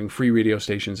game with doing free radio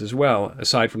stations as well,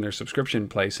 aside from their subscription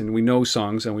place. And we know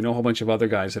Songs, and we know a whole bunch of other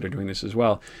guys that are doing this as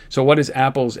well. So what has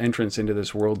Apple's entrance into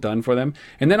this world done for them?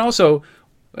 And then also,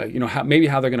 how they're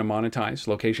going to monetize.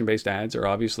 Location-based ads are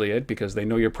obviously it, because they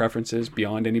know your preferences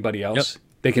beyond anybody else. Yep.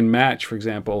 They can match, for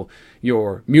example,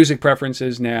 your music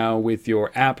preferences now with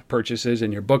your app purchases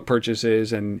and your book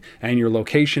purchases and your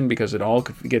location, because it all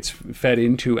gets fed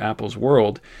into Apple's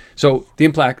world. So the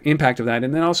impact of that,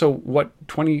 and then also what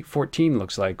 2014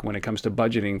 looks like when it comes to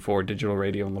budgeting for digital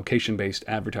radio and location-based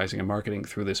advertising and marketing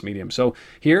through this medium. So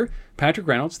here, Patrick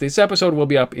Reynolds. This episode will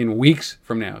be up in weeks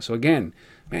from now. So again,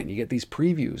 man, you get these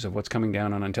previews of what's coming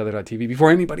down on Untether.tv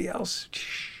before anybody else.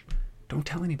 Shh, don't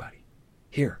tell anybody.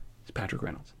 Here. Patrick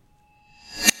Reynolds.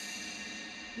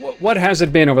 What has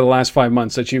it been over the last 5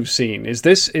 months that you've seen? Is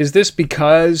this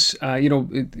because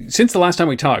since the last time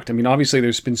we talked? I mean, obviously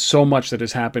there's been so much that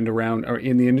has happened around or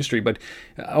in the industry, but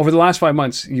over the last 5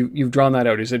 months, you've drawn that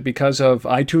out. Is it because of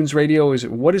iTunes Radio?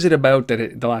 What is it about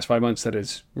the last 5 months that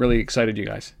has really excited you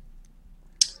guys?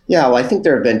 Yeah, well, I think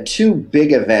there have been two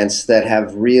big events that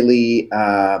have really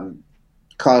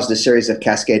caused a series of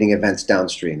cascading events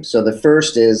downstream. So the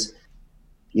first is,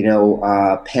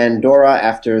 Pandora,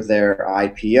 after their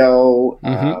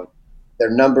IPO, their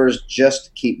numbers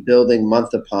just keep building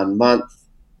month upon month,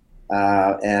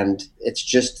 and it's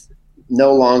just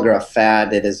no longer a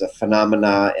fad. It is a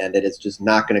phenomena, and it is just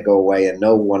not going to go away, and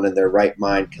no one in their right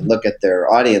mind can look at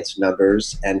their audience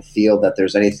numbers and feel that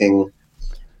there's anything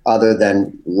other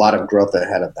than a lot of growth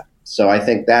ahead of them. So I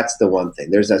think that's the one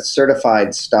thing. There's a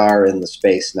certified star in the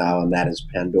space now, and that is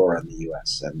Pandora in the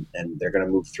U.S., and they're going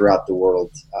to move throughout the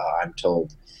world, I'm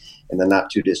told, in the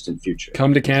not-too-distant future.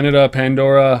 Come to Canada,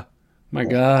 Pandora. My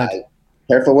God.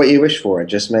 Careful what you wish for. It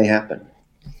just may happen.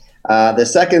 The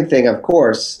second thing, of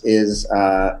course, is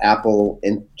Apple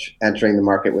entering the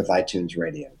market with iTunes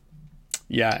Radio.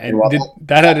 Yeah, and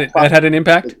that had an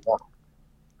impact?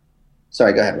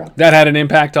 Sorry, go ahead, Rob. That had an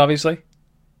impact, obviously?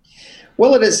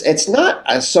 Well, it's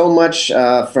not so much,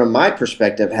 from my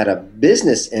perspective, had a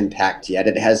business impact yet.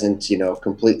 It hasn't,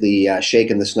 completely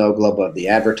shaken the snow globe of the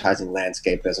advertising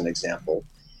landscape, as an example.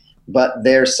 But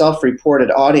their self-reported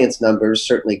audience numbers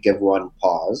certainly give one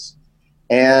pause.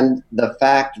 And the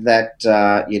fact that,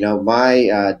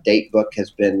 my date book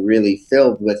has been really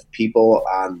filled with people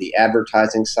on the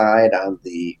advertising side, on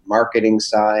the marketing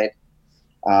side,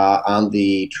 on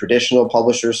the traditional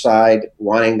publisher side,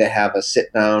 wanting to have a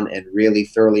sit down and really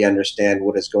thoroughly understand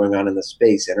what is going on in the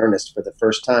space in earnest for the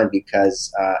first time,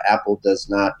 because Apple does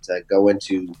not go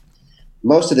into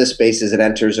most of the spaces it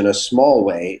enters in a small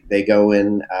way. They go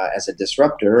in as a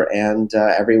disruptor, and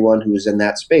everyone who's in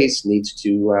that space needs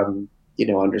to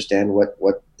understand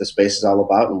what the space is all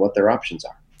about and what their options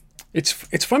are.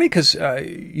 It's funny because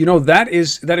you know that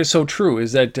is so true.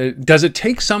 Is that does it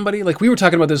take somebody, like we were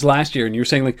talking about this last year, and you were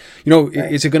saying, like, you know, Right.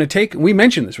 is it going to take? We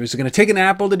mentioned this. Is it going to take an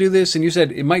Apple to do this? And you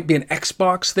said it might be an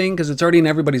Xbox thing because it's already in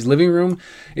everybody's living room.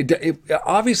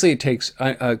 Obviously it takes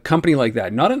a company like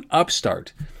that, not an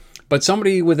upstart, but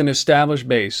somebody with an established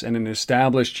base and an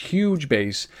established huge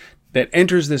base that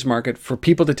enters this market for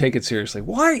people to take it seriously.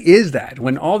 Why is that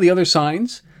when all the other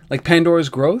signs, like Pandora's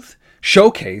growth,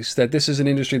 showcase that this is an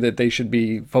industry that they should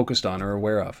be focused on or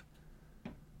aware of?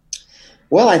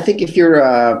 Well, I think if you're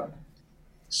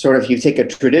you take a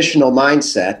traditional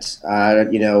mindset,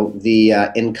 you know, the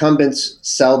incumbents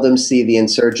seldom see the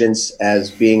insurgents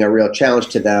as being a real challenge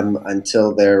to them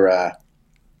until their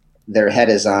head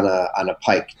is on a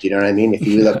pike. Do you know what I mean? If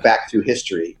you look back through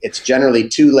history, it's generally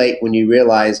too late when you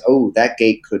realize, oh, that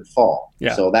gate could fall.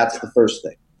 Yeah. So that's the first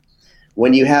thing.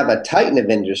 When you have a titan of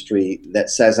industry that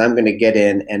says, I'm going to get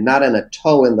in, and not in a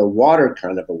toe in the water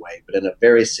kind of a way, but in a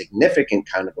very significant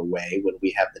kind of a way, when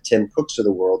we have the Tim Cooks of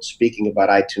the world speaking about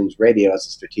iTunes Radio as a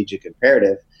strategic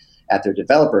imperative at their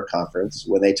developer conference,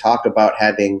 when they talk about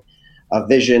having a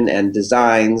vision and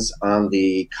designs on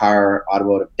the car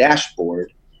automotive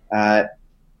dashboard,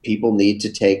 people need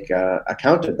to take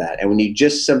account of that. And when you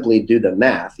just simply do the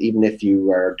math, even if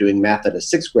you are doing math at a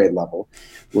 6th grade level,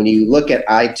 when you look at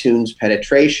iTunes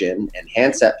penetration and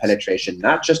handset penetration,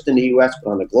 not just in the US,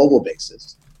 but on a global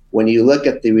basis, when you look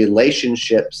at the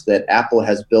relationships that Apple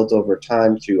has built over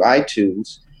time through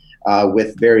iTunes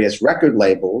with various record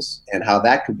labels and how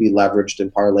that could be leveraged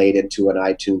and parlayed into an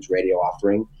iTunes radio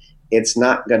offering, it's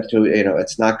not going to, you know,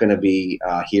 it's not going to be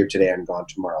here today and gone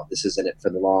tomorrow. This is in it for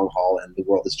the long haul, and the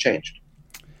world has changed.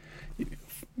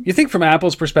 You think from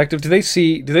Apple's perspective, do they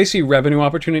see revenue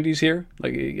opportunities here?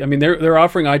 Like, I mean, they're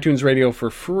offering iTunes Radio for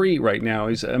free right now.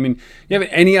 I mean, you have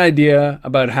any idea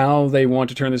about how they want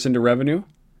to turn this into revenue?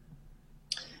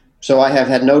 So I have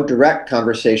had no direct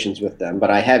conversations with them,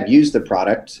 but I have used the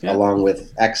product along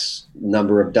with X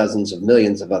number of dozens of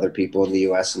millions of other people in the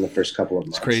US in the first couple of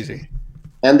months. It's crazy.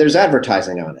 And there's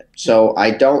advertising on it. So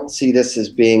I don't see this as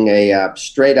being a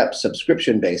straight up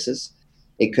subscription basis.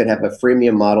 It could have a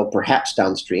freemium model perhaps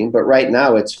downstream, but right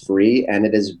now it's free and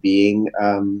it is being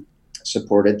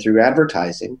supported through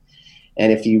advertising.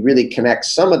 And if you really connect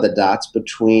some of the dots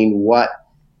between what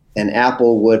an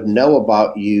Apple would know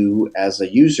about you as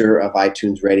a user of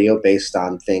iTunes Radio based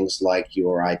on things like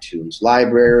your iTunes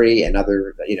library and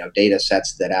other, you know, data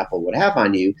sets that Apple would have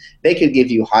on you, they could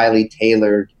give you highly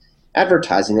tailored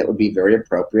advertising that would be very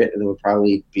appropriate and it would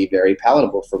probably be very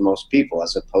palatable for most people,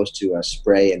 as opposed to a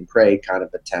spray and pray kind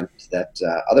of attempt that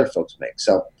other folks make.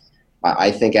 So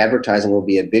I think advertising will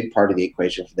be a big part of the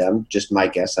equation for them. Just my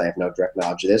guess. I have no direct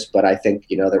knowledge of this, but I think,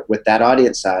 you know, that with that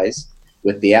audience size,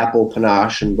 with the Apple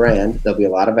panache and brand, there'll be a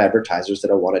lot of advertisers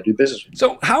that will want to do business with.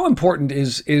 So how important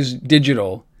is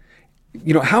digital?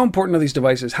 You know, how important are these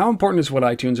devices? How important is what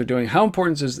iTunes are doing? How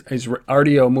important is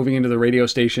RDO moving into the radio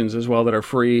stations as well that are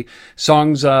free?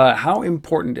 Songs, how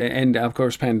important, and of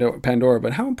course Pandora,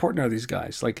 but how important are these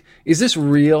guys? Like, is this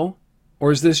real?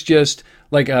 Or is this just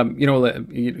like,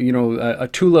 a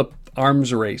tulip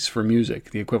arms race for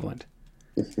music, the equivalent?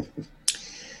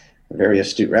 Very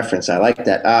astute reference. I like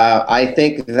that. I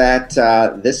think that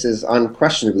this is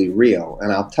unquestionably real.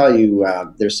 And I'll tell you,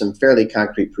 there's some fairly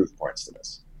concrete proof points to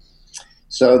this.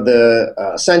 So the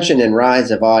ascension and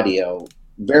rise of audio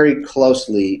very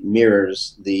closely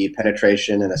mirrors the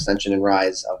penetration and ascension and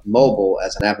rise of mobile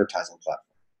as an advertising platform.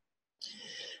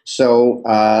 So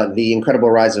the incredible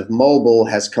rise of mobile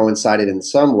has coincided in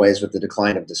some ways with the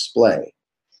decline of display.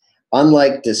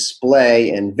 Unlike display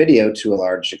and video to a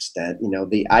large extent, you know,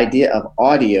 the idea of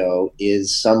audio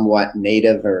is somewhat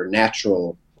native or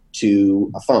natural to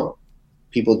a phone.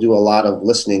 People do a lot of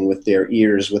listening with their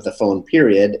ears with a phone,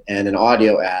 period, and an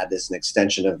audio ad is an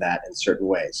extension of that in certain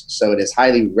ways. So it is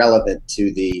highly relevant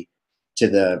to the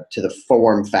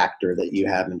form factor that you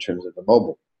have in terms of the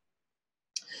mobile.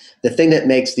 The thing that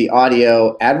makes the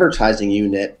audio advertising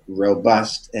unit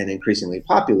robust and increasingly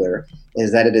popular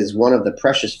is that it is one of the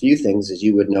precious few things, as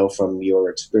you would know from your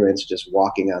experience just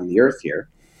walking on the earth here,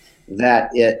 that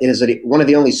it is one of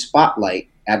the only spotlight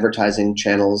advertising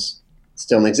channels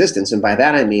still in existence. And by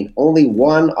that I mean only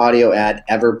one audio ad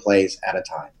ever plays at a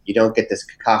time. You don't get this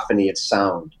cacophony of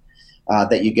sound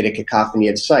that you get a cacophony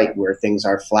of sight, where things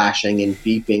are flashing and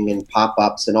beeping and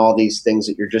pop-ups and all these things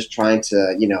that you're just trying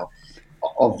to, you know,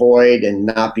 avoid and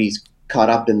not be caught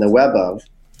up in the web of.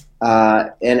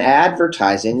 And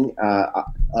advertising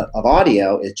of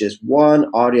audio is just one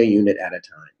audio unit at a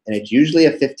time. And it's usually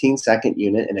a 15-second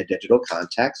unit in a digital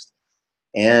context.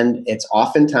 and it's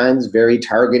oftentimes very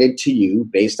targeted to you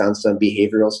based on some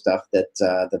behavioral stuff that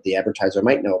the advertiser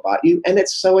might know about you, and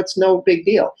it's no big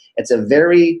deal. It's a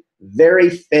very, very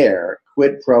fair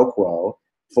quid pro quo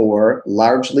for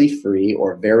largely free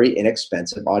or very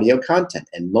inexpensive audio content,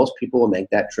 and most people will make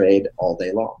that trade all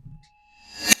day long.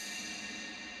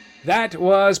 That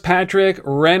was Patrick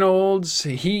Reynolds.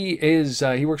 He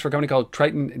works for a company called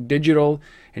Triton Digital,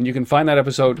 and you can find that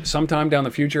episode sometime down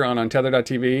the future on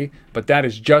Untether.tv, but that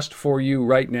is just for you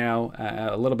right now.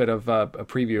 A little bit of a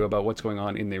preview about what's going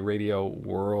on in the radio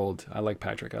world. I like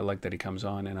Patrick. I like that he comes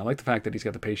on, and I like the fact that he's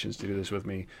got the patience to do this with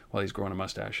me while he's growing a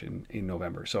mustache in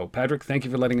November. So, Patrick, thank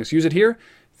you for letting us use it here.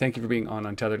 Thank you for being on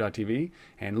Untether.tv,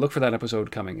 and look for that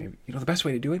episode coming. You know, the best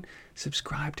way to do it?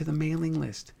 Subscribe to the mailing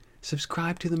list.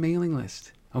 Subscribe to the mailing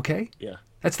list. Okay? Yeah.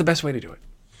 That's the best way to do it.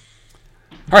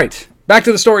 All right. Back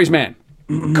to the stories, man.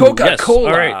 Coca-Cola. Yes.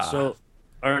 All right. So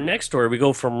our next story, we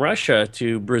go from Russia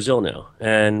to Brazil now.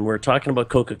 And we're talking about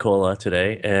Coca-Cola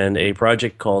today and a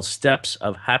project called Steps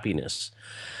of Happiness.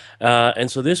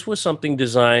 And so this was something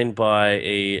designed by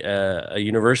a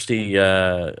university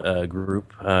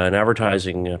group, an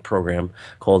advertising program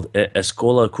called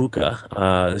Escola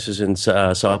Cuca. This is in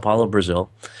Sao Paulo, Brazil.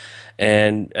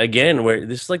 And again,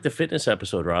 this is like the fitness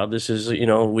episode, Rob. This is,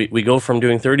 we go from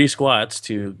doing 30 squats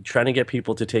to trying to get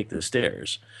people to take the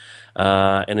stairs.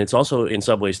 And it's also in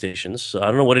subway stations. So I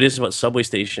don't know what it is about subway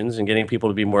stations and getting people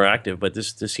to be more active, but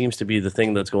this seems to be the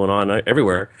thing that's going on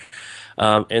everywhere.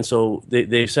 And so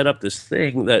they set up this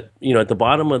thing that, at the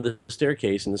bottom of the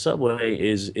staircase in the subway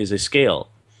is a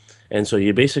scale. And so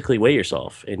you basically weigh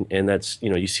yourself, and that's,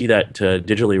 you see that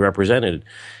digitally represented.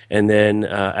 And then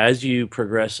as you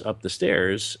progress up the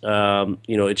stairs,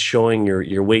 it's showing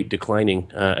your weight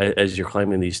declining as you're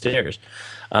climbing these stairs.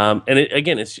 And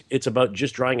it's about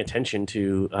just drawing attention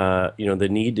to, the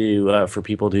need for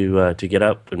people to get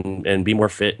up and be more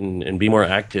fit and be more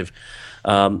active.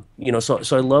 So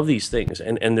I love these things,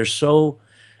 and they're so,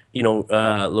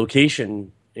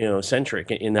 location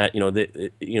centric in that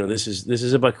this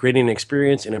is about creating an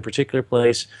experience in a particular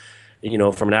place.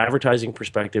 From an advertising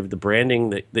perspective, the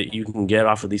branding that you can get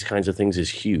off of these kinds of things is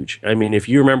huge. I mean, if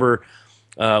you remember,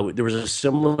 there was a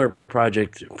similar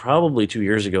project probably 2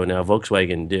 years ago now.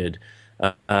 Volkswagen did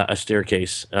a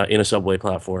staircase in a subway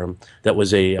platform that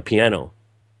was a piano.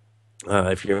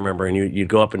 If you remember, and you'd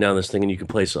go up and down this thing, and you could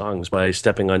play songs by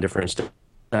stepping on different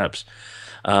steps.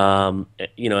 And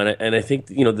I think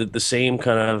the same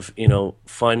kind of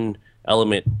fun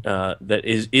element that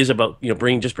is about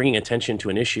bringing attention to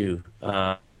an issue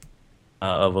of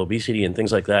obesity and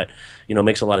things like that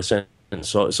makes a lot of sense. And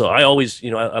so I always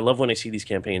I love when I see these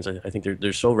campaigns. I think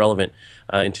they're so relevant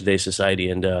in today's society,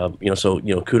 and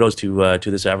kudos to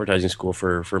this advertising school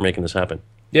for making this happen.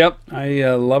 Yep, I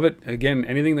love it. Again,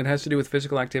 anything that has to do with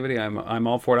physical activity, I'm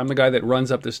all for it. I'm the guy that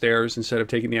runs up the stairs instead of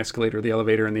taking the escalator or the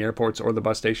elevator in the airports or the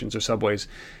bus stations or subways,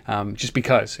 just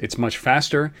because it's much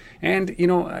faster. And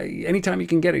anytime you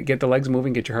can get the legs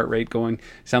moving, get your heart rate going.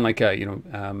 Sound like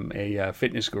a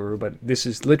fitness guru, but this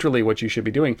is literally what you should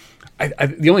be doing.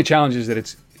 The only challenge is that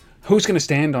it's who's going to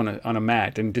stand on a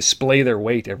mat and display their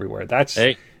weight everywhere.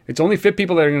 It's only fit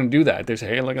people that are going to do that. They say,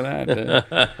 hey, look at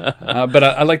that. But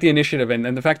I like the initiative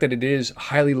and the fact that it is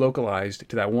highly localized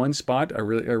to that one spot. I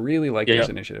really like this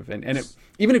initiative. And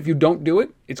even if you don't do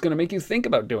it, it's going to make you think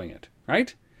about doing it,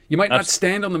 right? You might not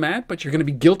stand on the mat, but you're going to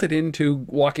be guilted into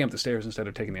walking up the stairs instead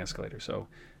of taking the escalator. So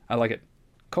I like it.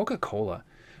 Coca-Cola.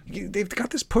 They've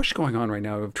got this push going on right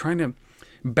now of trying to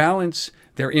balance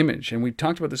their image, and we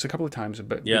talked about this a couple of times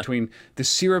between the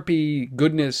syrupy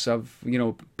goodness of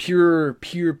pure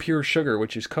sugar,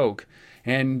 which is Coke,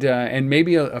 and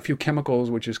maybe a few chemicals,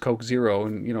 which is Coke Zero,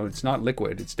 and it's not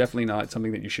liquid. It's definitely not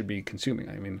something that you should be consuming.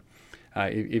 I mean,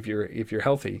 if you're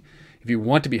healthy, if you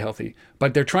want to be healthy,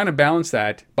 but they're trying to balance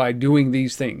that by doing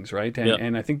these things, right?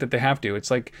 And I think that they have to. It's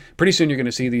like pretty soon you're going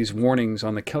to see these warnings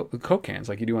on the Coke cans,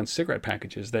 like you do on cigarette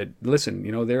packages, that listen,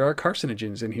 there are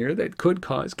carcinogens in here that could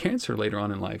cause cancer later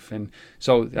on in life. And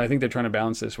so I think they're trying to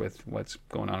balance this with what's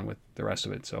going on with the rest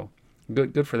of it. So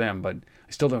good for them. But I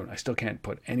still can't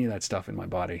put any of that stuff in my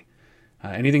body.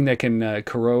 Anything that can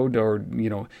corrode or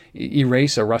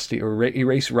erase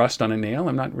rust on a nail,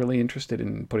 I'm not really interested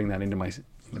in putting that into my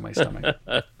stomach.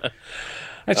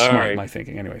 That's smart, my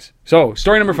thinking. Anyways, so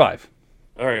story number 5.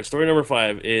 All right, story number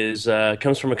 5 is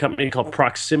comes from a company called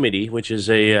Proximity, which is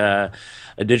a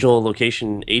digital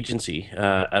location agency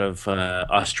out of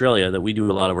Australia that we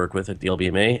do a lot of work with at the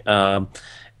LBMA.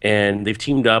 And they've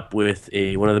teamed up with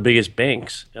one of the biggest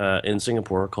banks in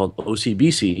Singapore called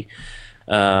OCBC.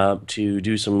 to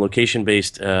do some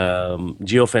location-based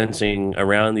geofencing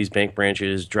around these bank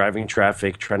branches, driving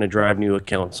traffic, trying to drive new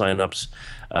account signups,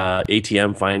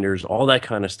 ATM finders, all that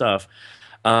kind of stuff.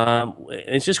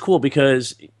 It's just cool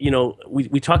because,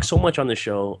 we talk so much on the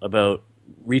show about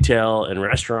retail and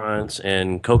restaurants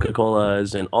and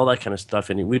Coca-Colas and all that kind of stuff,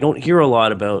 and we don't hear a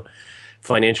lot about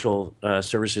financial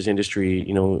services industry,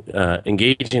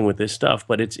 engaging with this stuff,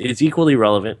 but it's equally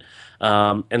relevant,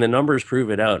 and the numbers prove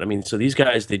it out. I mean, so these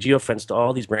guys, they geofenced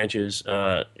all these branches,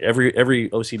 every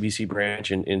OCBC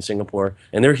branch in Singapore,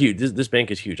 and they're huge. This bank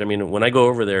is huge. I mean, when I go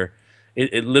over there,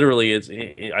 it literally is.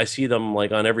 I see them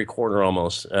like on every corner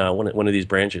almost. One of these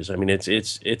branches. I mean,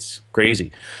 it's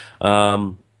crazy.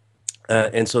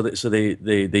 And so they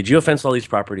geofenced all these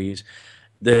properties.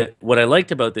 What I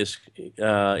liked about this,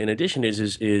 in addition,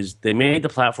 is they made the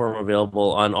platform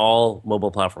available on all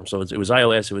mobile platforms. So it was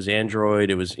iOS, it was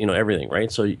Android, it was everything, right?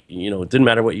 So it didn't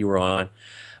matter what you were on,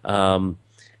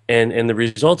 and the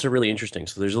results are really interesting.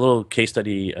 So there's a little case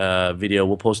study video.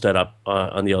 We'll post that up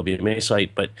on the LBMA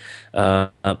site. But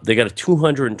they got a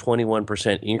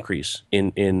 221% increase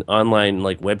in online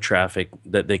web traffic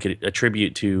that they could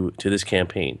attribute to this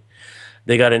campaign.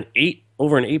 They got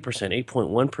over an 8%,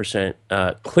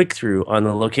 8.1% click through on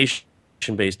the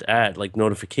location-based ad, like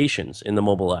notifications in the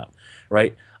mobile app,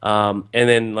 right? And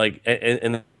then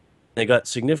and they got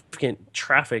significant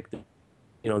traffic,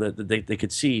 that they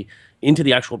could see into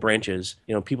the actual branches.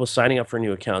 People signing up for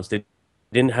new accounts. They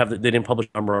didn't publish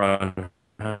a number on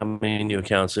how many new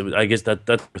accounts. I guess that's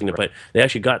the thing, but they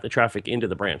actually got the traffic into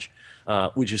the branch,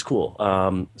 which is cool.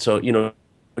 So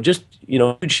just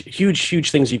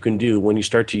huge things you can do when you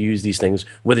start to use these things,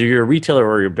 whether you're a retailer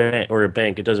or a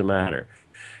bank, it doesn't matter,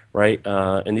 right?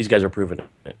 And these guys are proving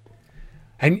it.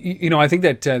 And I think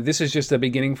that this is just the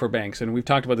beginning for banks, and we've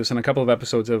talked about this in a couple of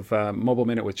episodes of Mobile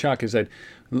Minute with Chuck. Is that,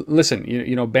 listen,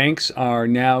 banks are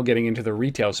now getting into the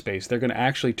retail space. They're going to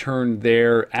actually turn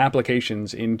their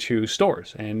applications into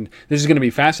stores, and this is going to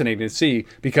be fascinating to see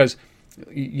because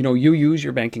you use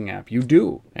your banking app, you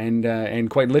do, and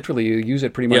quite literally you use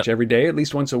it pretty much every day, at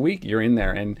least once a week. You're in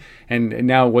there, and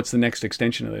now what's the next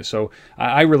extension of this? So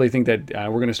I really think that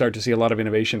we're going to start to see a lot of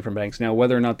innovation from banks now.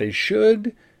 Whether or not they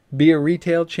should be a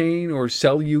retail chain or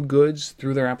sell you goods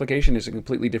through their application is a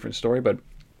completely different story, but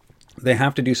they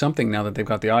have to do something now that they've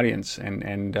got the audience,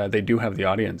 and they do have the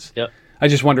audience. Yep. I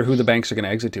just wonder who the banks are going to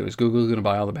exit to. Is Google going to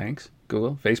buy all the banks?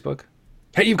 Google? Facebook?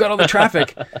 Hey, you've got all the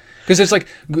traffic. Because it's like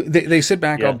they sit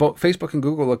back, both Facebook and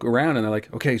Google look around, and they're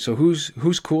like, okay, so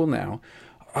who's cool now?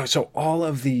 So all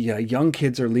of the young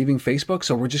kids are leaving Facebook,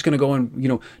 so we're just going to go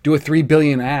and do a $3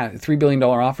 billion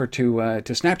offer to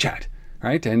Snapchat.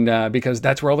 Right, and because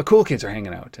that's where all the cool kids are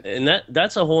hanging out, and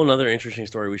that's a whole another interesting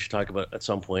story we should talk about at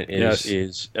some point.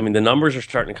 Is I mean, the numbers are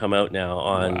starting to come out now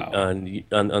on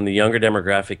the younger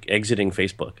demographic exiting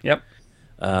Facebook. Yep.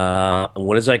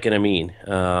 What is that going to mean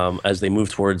as they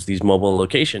move towards these mobile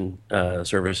location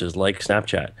services like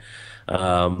Snapchat?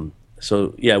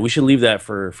 So yeah, we should leave that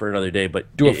for another day.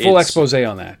 But do a full expose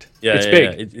on that. Yeah, it's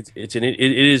big. It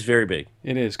is very big.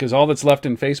 It is, because all that's left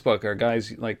in Facebook are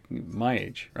guys like my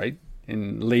age, right?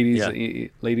 And ladies a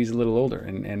little older,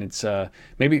 and it's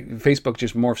maybe Facebook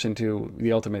just morphs into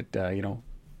the ultimate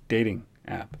dating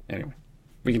app. Anyway,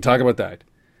 we can talk about that.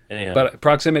 Anyhow. But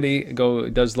Proximity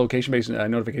does location-based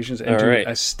notifications and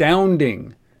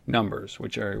astounding numbers,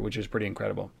 which is pretty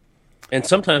incredible. And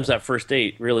sometimes that first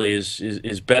date really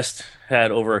is best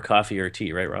had over a coffee or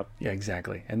tea, right, Rob? Yeah,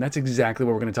 exactly. And that's exactly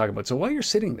what we're going to talk about. So while you're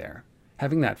sitting there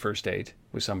having that first date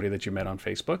with somebody that you met on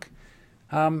Facebook,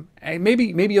 and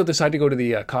maybe you'll decide to go to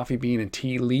the Coffee Bean and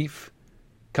Tea Leaf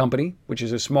Company, which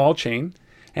is a small chain.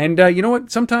 And you know what?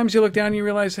 Sometimes you look down and you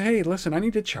realize, hey, listen, I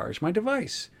need to charge my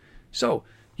device. So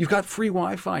you've got free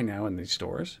Wi-Fi now in these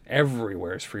stores.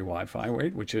 Everywhere is free Wi-Fi,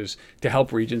 right? Which is to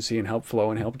help Regency and help Flow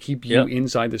and help keep you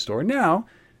inside the store. Now,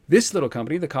 this little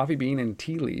company, the Coffee Bean and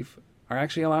Tea Leaf, are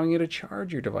actually allowing you to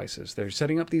charge your devices. They're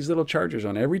setting up these little chargers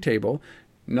on every table.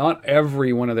 Not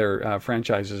every one of their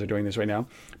franchises are doing this right now,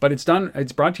 but it's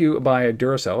brought to you by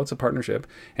Duracell. It's a partnership,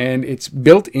 and it's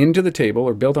built into the table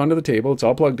or built onto the table. It's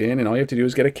all plugged in, and all you have to do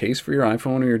is get a case for your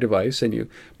iPhone or your device, and you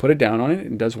put it down on it,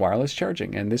 and it does wireless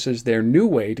charging. And this is their new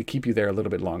way to keep you there a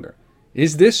little bit longer.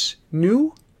 Is this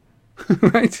new?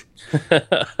 Right?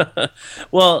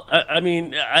 Well, I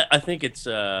mean, I think it's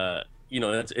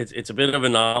it's a bit of a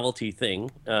novelty thing.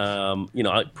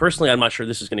 Personally, I'm not sure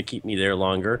this is going to keep me there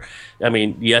longer. I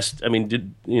mean, yes. I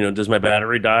mean, does my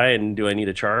battery die and do I need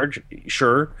a charge?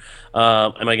 Sure.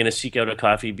 Am I going to seek out a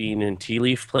Coffee Bean and Tea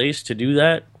Leaf place to do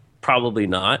that? Probably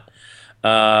not.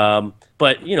 But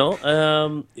But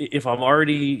if I'm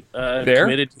already There?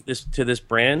 committed to this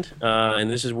brand,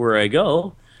 and this is where I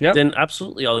go, Yep. then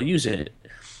absolutely I'll use it.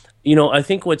 I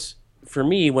think what's for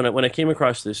me when I came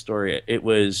across this story, it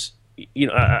was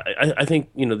I think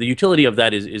the utility of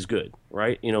that is good,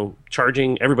 right?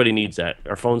 Charging, everybody needs that.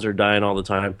 Our phones are dying all the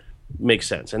time. Makes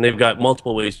sense, and they've got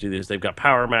multiple ways to do this. They've got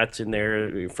power mats in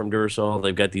there from Duracell.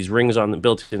 They've got these rings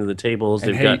built into the tables. And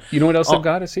They've hey, got you know what else they've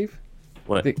got, Asif?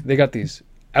 what? They got these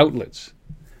outlets.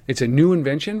 It's a new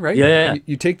invention, right? Yeah.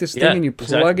 You take this thing Yeah, and you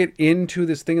plug exactly. it into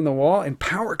this thing in the wall, and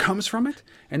power comes from it.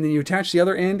 And then you attach the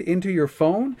other end into your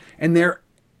phone, and they're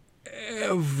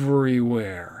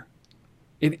everywhere,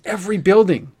 in every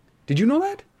building. Did you know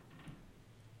that?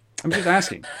 I'm just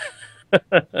asking. Power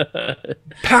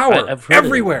I've heard of them.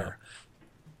 everywhere.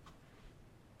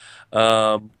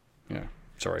 Yeah.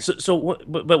 Sorry. So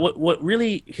what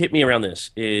really hit me around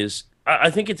this is I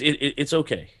think it's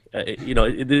okay.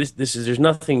 There's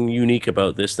nothing unique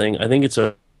about this thing. I think it's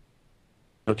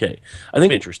okay. I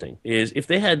think interesting is if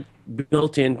they had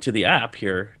built into the app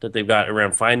here that they've got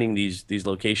around finding these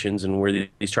locations and where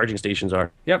these charging stations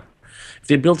are. Yep. If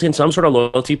they built in some sort of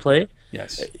loyalty play,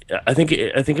 Yes. I think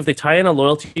if they tie in a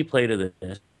loyalty play to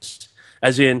this,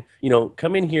 as in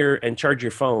come in here and charge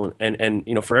your phone, and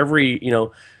for every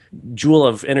joule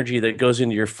of energy that goes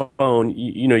into your phone,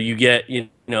 you get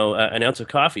an ounce of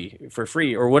coffee for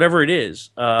free or whatever it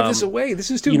is. Give this away.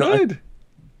 This is too good.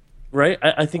 Right,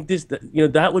 I think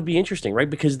that would be interesting, right?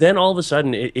 Because then all of a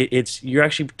sudden it's you're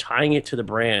actually tying it to the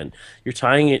brand. You're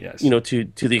tying it, Yes.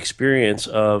 to the experience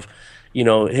of,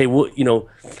 hey,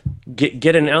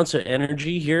 get an ounce of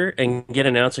energy here and get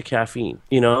an ounce of caffeine.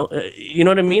 You know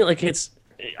what I mean? Like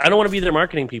I don't want to be their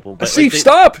marketing people, but Asif,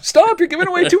 stop! You're giving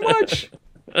away too much.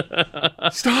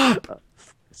 Stop.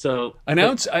 So An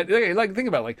ounce. Think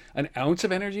about an ounce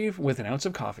of energy with an ounce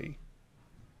of coffee.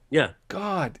 yeah,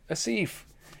 God, Asif.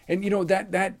 And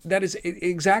that is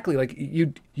exactly like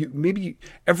you maybe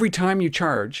every time you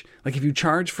charge, like if you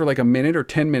charge for like a minute or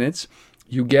 10 minutes,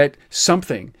 you get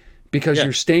something because Yeah.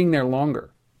 you're staying there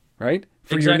longer, right?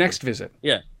 For your Exactly. next visit.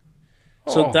 yeah.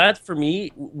 So Oh. that for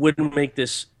me would make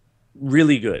this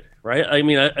really good, right? I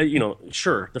mean,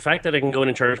 sure, the fact that I can go in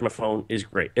and charge my phone is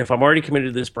great. If I'm already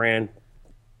committed to this brand,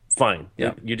 fine.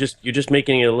 Yeah. You're just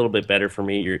making it a little bit better for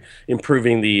me. You're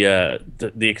improving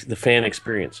the fan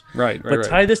experience. Right, But right.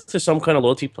 tie this to some kind of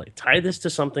loyalty play. Tie this to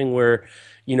something where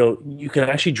you can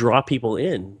actually draw people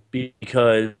in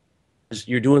because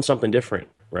you're doing something different,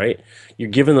 right? You're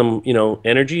giving them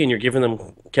energy and you're giving them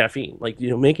caffeine. Like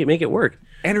make it work.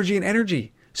 Energy and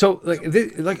energy. So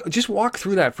just walk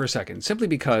through that for a second, simply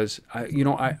because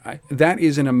that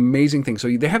is an amazing thing. So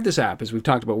they have this app, as we've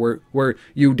talked about, where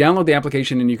you download the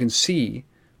application and you can see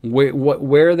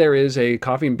where there is a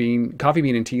coffee bean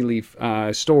and tea leaf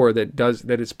store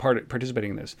that is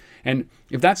participating in this. And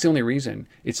if that's the only reason,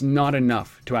 it's not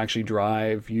enough to actually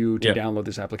drive you to download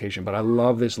this application. But I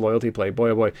love this loyalty play, boy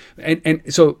oh boy. And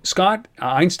so Scott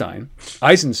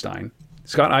Eisenstein,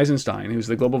 who's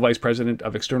the global vice president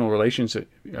of external relations at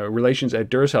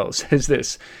Duracell, says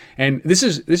this, and this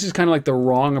is kind of like the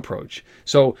wrong approach.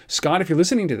 So Scott, if you're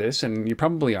listening to this, and you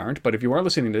probably aren't, but if you are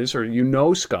listening to this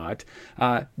or Scott,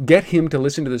 get him to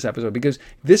listen to this episode, because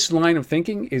this line of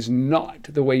thinking is not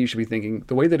the way you should be thinking.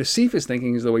 The way that Asif is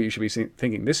thinking is the way you should be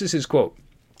thinking. This is his quote: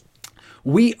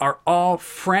 "We are all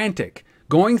frantic,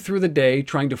 going through the day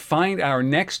trying to find our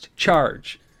next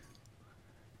charge.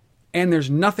 And there's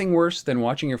nothing worse than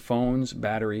watching your phone's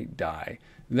battery die."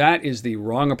 That is the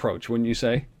wrong approach, wouldn't you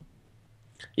say?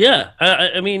 Yeah,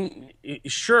 I mean,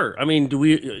 sure. I mean, do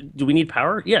we need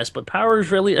power? Yes, but power is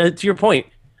really to your point.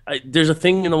 There's a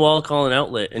thing in the wall called an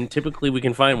outlet, and typically we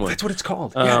can find one. That's what it's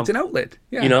called. Yeah, it's an outlet.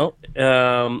 Yeah.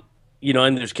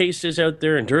 And there's cases out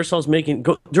there, and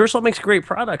Duracell makes great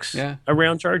products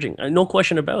around charging. No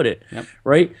question about it. Yep.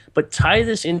 Right? But tie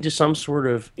this into some sort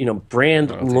of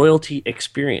brand loyalty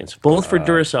experience, both for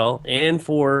Duracell and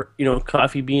for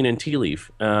Coffee Bean and Tea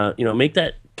Leaf. Make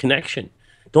that connection.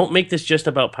 Don't make this just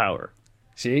about power.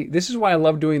 See, this is why I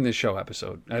love doing this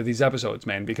these episodes,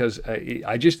 man, because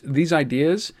these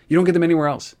ideas, you don't get them anywhere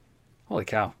else. Holy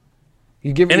cow.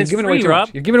 You're giving away too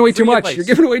much. You're giving away too much. You're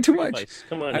giving away too much. Advice.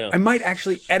 Come on now. I might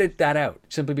actually edit that out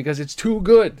simply because it's too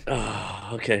good.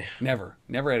 Okay. Never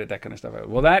edit that kind of stuff out.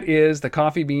 Well, that is the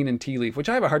Coffee Bean and Tea Leaf, which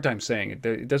I have a hard time saying.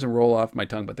 It doesn't roll off my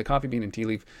tongue, but the Coffee Bean and Tea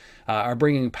Leaf are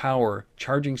bringing power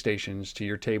charging stations to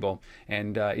your table.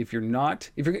 And if you're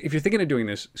thinking of doing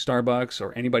this, Starbucks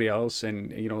or anybody else,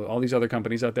 and all these other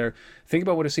companies out there, think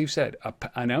about what Asif said: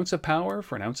 an ounce of power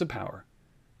for an ounce of power.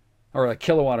 or a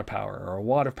kilowatt of power, or a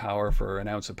watt of power for an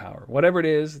ounce of power. Whatever it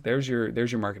is, there's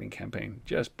your marketing campaign.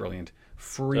 Just brilliant.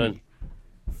 Free. Done.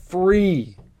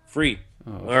 Free. Free.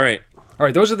 All right. All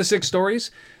right, those are the 6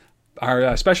 stories.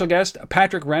 Our special guest,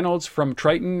 Patrick Reynolds from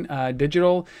Triton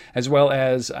Digital, as well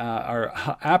as our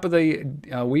app of the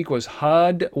week was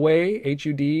Hudway,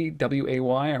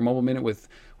 Hudway, our mobile minute with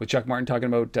Chuck Martin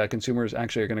talking about consumers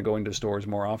actually are going to go into stores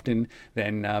more often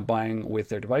than buying with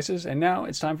their devices. And now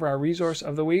it's time for our resource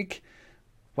of the week.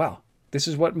 Wow, this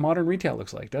is what modern retail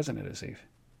looks like, doesn't it, Asif?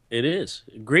 It is.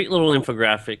 Great little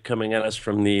infographic coming at us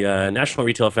from the National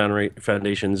Retail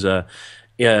Foundation's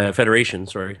Federation,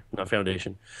 sorry, not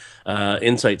Foundation,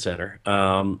 Insight Center.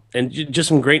 And just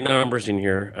some great numbers in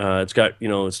here. It's got,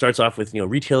 it starts off with,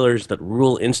 retailers that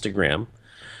rule Instagram.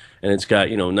 And it's got,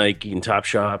 Nike and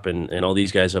Topshop and all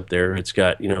these guys up there. It's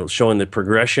got, showing the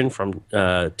progression from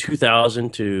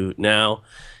 2000 to now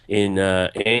in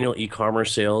annual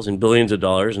e-commerce sales in billions of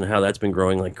dollars and how that's been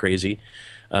growing like crazy.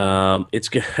 It's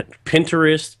got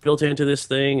Pinterest built into this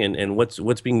thing and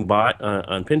what's being bought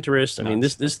on Pinterest. I mean,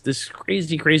 this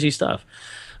crazy stuff.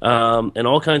 And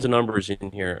all kinds of numbers in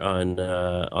here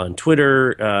on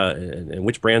Twitter and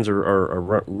which brands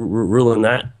are ruling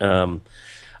that.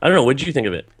 I don't know. What did you think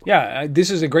of it? Yeah, this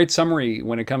is a great summary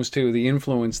when it comes to the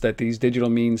influence that these digital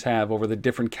means have over the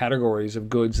different categories of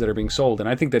goods that are being sold. And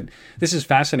I think that this is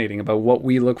fascinating about what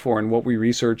we look for and what we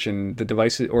research and the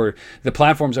devices or the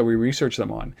platforms that we research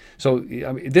them on. So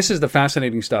this is the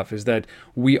fascinating stuff, is that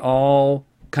we all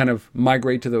kind of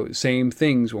migrate to the same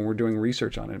things when we're doing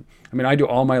research on it. I mean, I do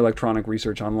all my electronic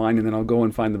research online, and then I'll go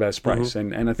and find the best price.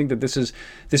 Mm-hmm. And I think that this is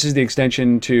the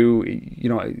extension to,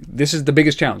 this is the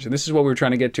biggest challenge. And this is what we were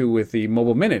trying to get to with the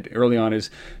Mobile Minute early on is,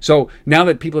 so now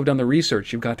that people have done the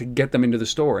research, you've got to get them into the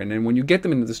store. And then when you get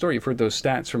them into the store, you've heard those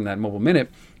stats from that Mobile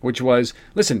Minute, which was,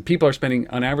 listen, people are spending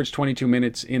on average 22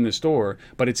 minutes in the store,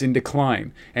 but it's in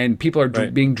decline. And people are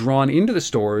being drawn into the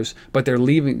stores, but they're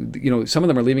leaving, some of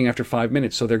them are leaving after 5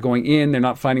 minutes. So they're going in, they're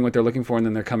not finding what they're looking for, and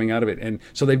then they're coming out of it. And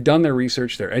so they've done their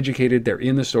research, they're educated, they're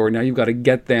in the store. Now you've got to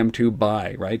get them to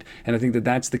buy, right? And I think that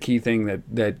that's the key thing that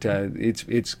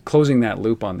it's closing that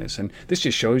loop on this. And this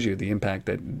just shows you the impact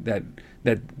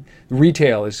that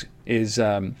retail is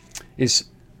the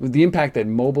impact that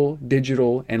mobile,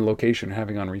 digital, and location are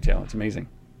having on retail. It's amazing.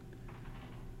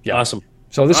 Yeah. Awesome.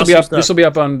 So this will be up. This will be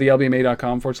up on the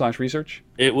lbma.com/research.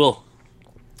 It will.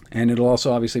 And it'll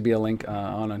also obviously be a link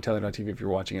on Untethered.tv if you're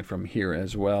watching it from here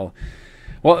as well.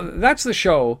 Well, that's the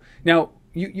show. Now,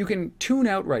 you can tune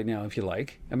out right now if you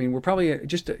like. I mean, we're probably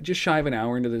just shy of an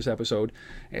hour into this episode.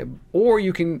 Or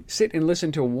you can sit and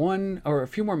listen to one or a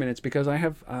few more minutes because I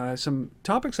have some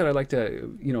topics that I'd like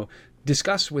to,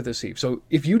 discuss with Asif. So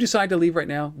if you decide to leave right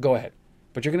now, go ahead.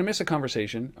 But you're going to miss a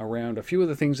conversation around a few of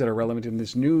the things that are relevant in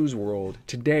this news world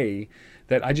today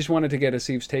that I just wanted to get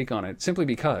Asif's take on it, simply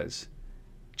because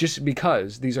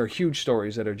these are huge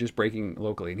stories that are just breaking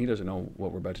locally, and he doesn't know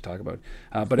what we're about to talk about.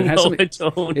 But it has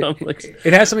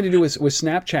it has something to do with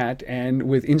Snapchat and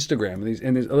with Instagram,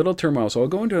 and there's a little turmoil. So I'll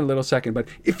go into it in a little second. But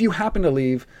if you happen to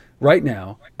leave right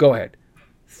now, go ahead.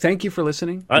 Thank you for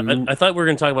listening. I thought we were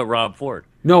going to talk about Rob Ford.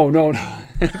 No.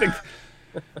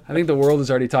 I think the world has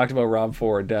already talked about Rob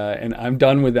Ford, and I'm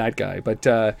done with that guy.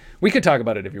 But we could talk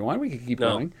about it if you want. We could keep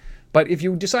going. But if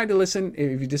you decide to listen,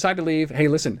 if you decide to leave, hey,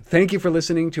 listen, thank you for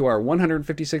listening to our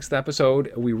 156th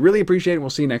episode. We really appreciate it. We'll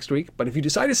see you next week. But if you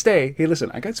decide to stay, hey,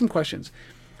 listen, I got some questions.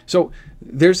 So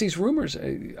there's these rumors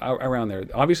around there.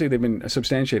 Obviously, they've been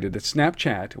substantiated that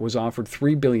Snapchat was offered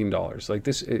 $3 billion, like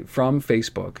this, from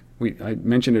Facebook. I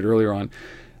mentioned it earlier on,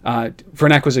 for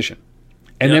an acquisition.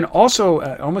 And then also,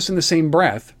 almost in the same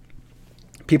breath,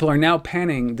 people are now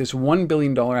panning this $1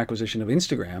 billion acquisition of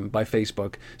Instagram by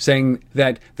Facebook, saying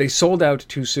that they sold out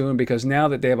too soon because now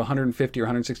that they have 150 or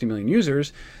 160 million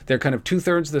users, they're kind of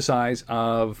 2/3 the size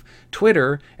of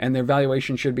Twitter, and their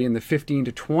valuation should be in the $15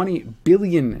 to $20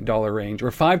 billion range,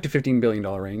 or $5 to $15 billion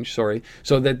range, sorry,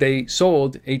 so that they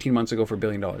sold 18 months ago for $1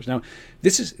 billion. Now,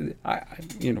 this is, I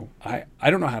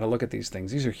don't know how to look at these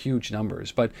things. These are huge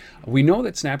numbers, but we know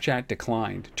that Snapchat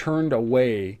declined, turned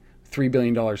away $3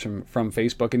 billion from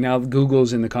Facebook, and now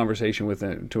Google's in the conversation with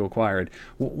them to acquire it.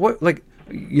 I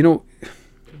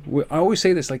always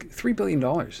say this, like $3 billion.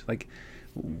 Like,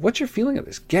 what's your feeling of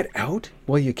this? Get out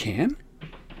while you can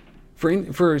for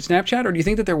Snapchat, or do you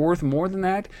think that they're worth more than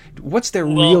that? What's their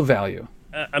real value?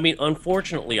 I mean,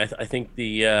 unfortunately, I think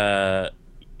the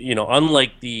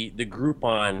unlike the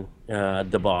Groupon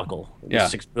debacle, the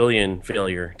 $6 billion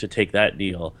failure to take that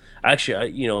deal.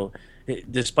 Actually,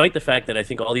 despite the fact that I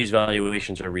think all these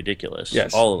valuations are ridiculous,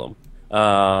 all of them,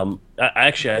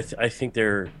 I think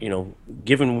they're,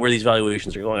 given where these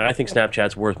valuations are going, I think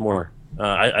Snapchat's worth more.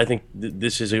 I think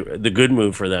this is the good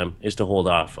move for them is to hold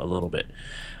off a little bit.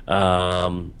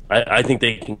 I think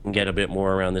they can get a bit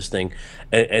more around this thing,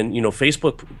 and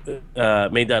Facebook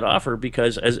made that offer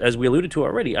because, as we alluded to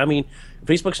already, I mean,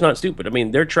 Facebook's not stupid. I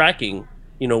mean, they're tracking,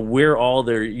 where all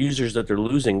their users that they're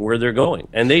losing, where they're going,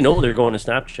 and they know they're going to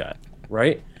Snapchat,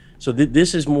 right? So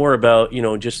this is more about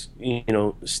just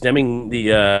stemming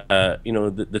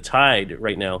the tide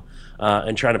right now,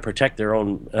 and trying to protect their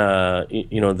own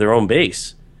their own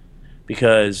base,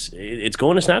 because it's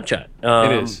going to Snapchat.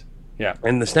 It is. Yeah.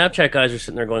 And the Snapchat guys are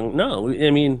sitting there going, no,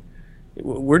 I mean,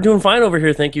 we're doing fine over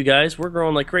here. Thank you, guys. We're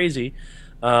growing like crazy.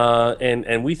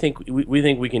 And we think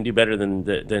we can do better than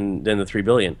the 3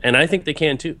 billion. And I think they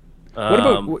can too. What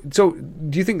about, so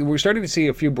do you think we're starting to see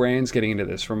a few brands getting into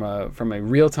this from a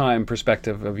real-time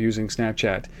perspective of using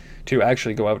Snapchat to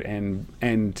actually go out and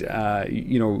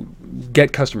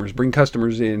get customers, bring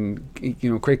customers in,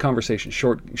 create conversations,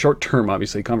 short-term,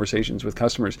 obviously, conversations with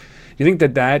customers. Do you think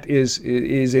that is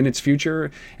in its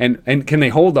future? And can they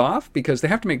hold off? Because they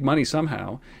have to make money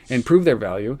somehow and prove their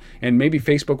value. And maybe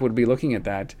Facebook would be looking at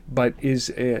that. But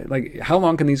how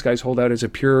long can these guys hold out as a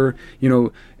pure,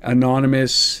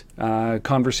 anonymous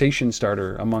conversation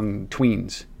starter among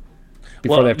tweens?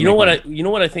 Well, you know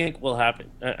what I think will happen.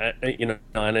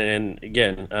 And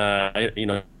again,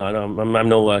 I'm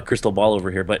no crystal ball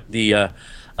over here, but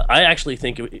I actually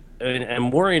think a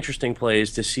more interesting play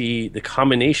is to see the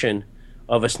combination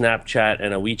of a Snapchat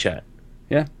and a WeChat,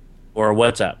 yeah, or a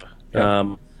WhatsApp.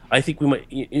 Yeah. I think we might,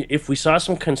 if we saw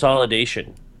some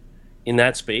consolidation in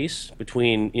that space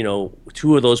between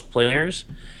two of those players.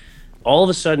 All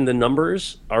of a sudden, the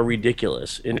numbers are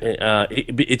ridiculous.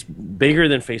 It's bigger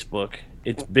than Facebook.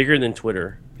 It's bigger than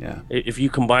Twitter. Yeah. If you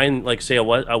combine, like, say, a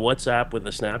WhatsApp with a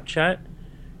Snapchat,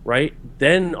 right?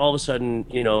 Then all of a sudden,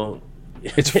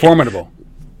 it's formidable.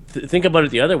 Think about it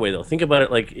the other way, though. Think about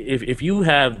it like if you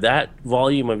have that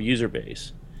volume of user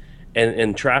base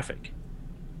and traffic,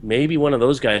 maybe one of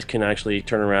those guys can actually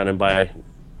turn around and buy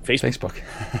Facebook.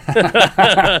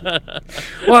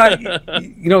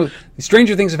 Well,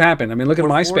 stranger things have happened. I mean, look at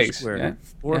MySpace.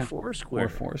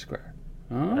 Foursquare.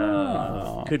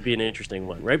 Oh. Could be an interesting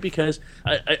one, right? Because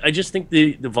I just think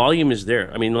the volume is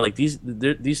there. I mean, like these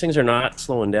things are not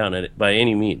slowing down by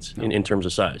any means in terms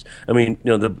of size. I mean,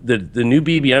 the new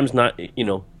BBM's not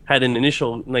had an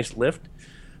initial nice lift,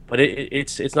 but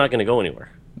it's not going to go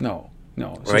anywhere. No.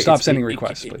 So right? Stop sending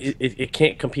requests, please. It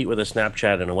can't compete with a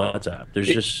Snapchat and a WhatsApp.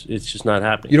 It's just not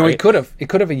happening. Right? It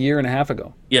could have a year and a half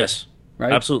ago. Yes.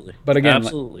 Right. Absolutely. But again,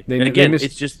 absolutely.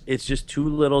 It's just too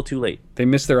little, too late. They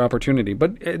missed their opportunity.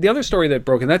 But the other story that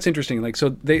broke, and that's interesting. Like, so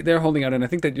they're holding out, and I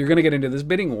think that you're going to get into this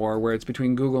bidding war where it's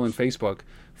between Google and Facebook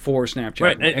for Snapchat.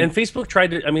 Right. And Facebook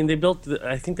tried to. I mean, they built.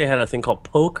 I think they had a thing called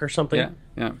Poke or something.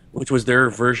 Yeah. Which was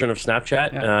their version of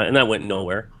Snapchat, and that went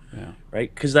nowhere. Yeah. Right.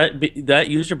 Because that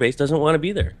user base doesn't want to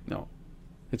be there. No,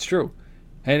 it's true.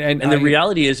 And the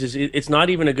reality is it's not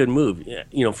even a good move.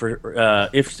 For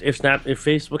if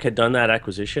Facebook had done that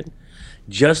acquisition,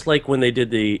 just like when they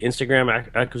did the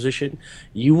Instagram acquisition,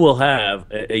 you will have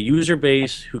a user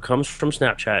base who comes from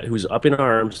Snapchat who's up in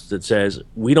arms that says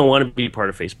we don't want to be part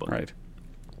of Facebook.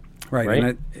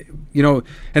 Right.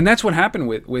 And that's what happened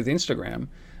with Instagram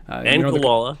and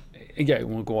Koala.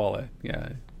 Koala. Yeah.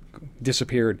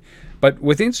 Disappeared. But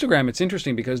with Instagram, it's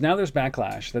interesting because now there's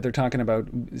backlash that they're talking about,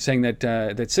 saying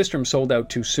that System sold out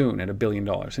too soon at $1 billion,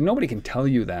 and nobody can tell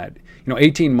you that.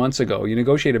 18 months ago, you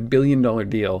negotiate $1 billion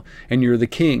deal, and you're the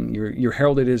king. You're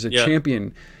heralded as a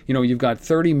champion. You've got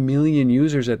 30 million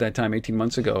users at that time, 18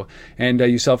 months ago, and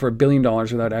you sell for $1 billion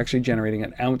without actually generating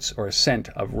an ounce or a cent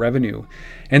of revenue,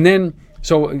 and then.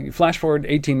 So flash forward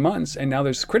 18 months, and now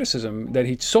there's criticism that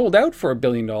he sold out for $1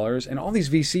 billion, and all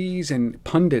these VCs and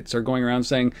pundits are going around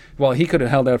saying, well, he could have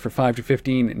held out for 5 to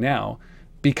 15 now,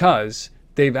 because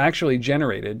they've actually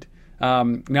generated.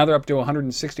 Now they're up to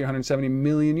 160, 170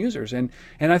 million users, and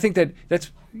I think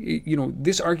that's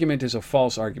this argument is a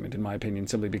false argument in my opinion,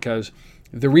 simply because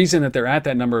the reason that they're at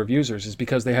that number of users is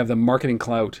because they have the marketing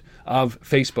clout of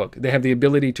Facebook. They have the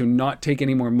ability to not take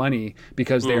any more money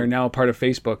because they are now a part of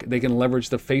Facebook. They can leverage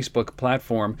the Facebook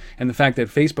platform, and the fact that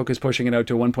Facebook is pushing it out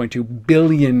to 1.2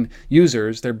 billion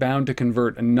users, they're bound to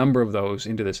convert a number of those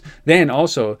into this. Then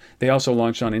they also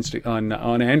launched on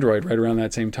on Android right around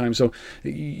that same time. So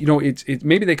it's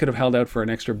maybe they could have held out for an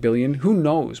extra billion. Who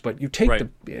knows? But you take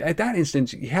at that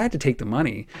instance, you had to take the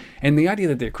money. And the idea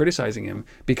that they're criticizing him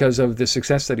because of this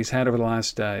success that he's had over the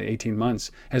last 18 months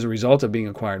as a result of being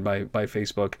acquired by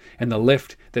Facebook and the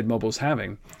lift that mobile's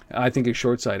having, I think is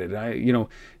short-sighted.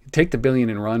 Take the $1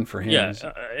 billion and run for him. Yeah,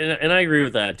 and I agree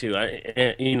with that too.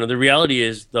 The reality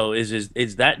is though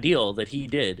is that deal that he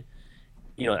did,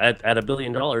 at $1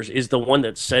 billion is the one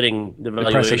that's setting the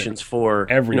valuations for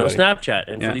everybody.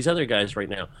 Snapchat and for these other guys right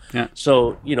now. Yeah.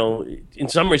 So in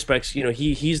some respects,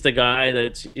 he's the guy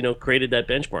that's created that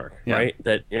benchmark, right?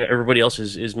 That everybody else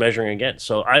is measuring against.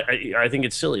 So I think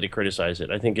it's silly to criticize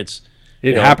it. I think it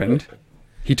happened.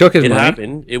 He took his money. It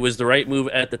happened. It was the right move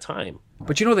at the time.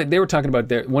 But that they were talking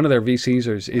about one of their VCs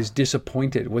was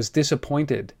disappointed.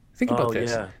 Think about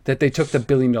this, that they took the $1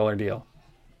 billion deal.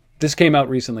 This came out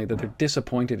recently that they're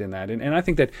disappointed in that. And I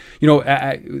think that,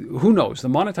 who knows? The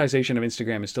monetization of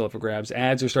Instagram is still up for grabs.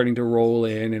 Ads are starting to roll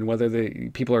in, and whether the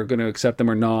people are going to accept them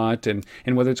or not, and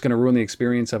whether it's going to ruin the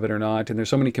experience of it or not. And there's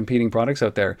so many competing products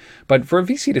out there. But for a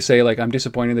VC to say, like, I'm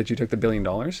disappointed that you took the $1 billion,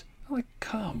 I'm like,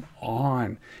 come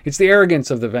on. It's the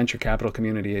arrogance of the venture capital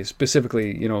community,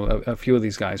 specifically, a few of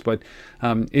these guys. But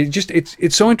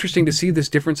it's so interesting to see this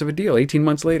difference of a deal 18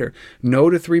 months later.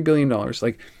 No to $3 billion.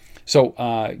 So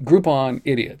Groupon,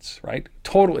 idiots, right?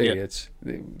 Total idiots.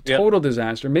 Total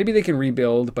disaster. Maybe they can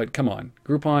rebuild, but come on.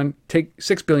 Groupon, take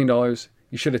 $6 billion.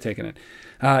 You should have taken it.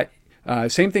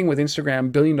 Same thing with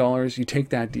Instagram, $1 billion. You take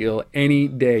that deal any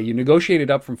day. You negotiate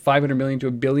it up from 500 million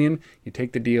to $1 billion. You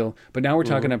take the deal. But now we're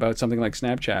talking about something like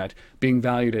Snapchat being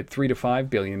valued at 3 to 5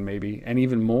 billion, maybe, and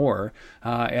even more.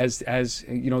 As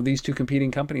these two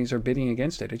competing companies are bidding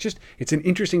against it. It's an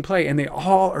interesting play, and they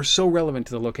all are so relevant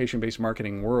to the location-based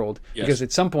marketing world. Yes. Because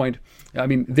at some point,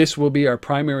 this will be our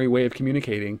primary way of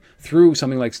communicating through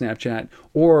something like Snapchat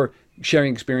or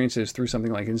sharing experiences through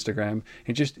something like Instagram.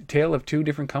 It's just a tale of two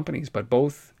different companies, but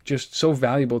both just so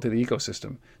valuable to the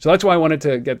ecosystem. So that's why I wanted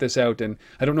to get this out, and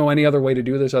I don't know any other way to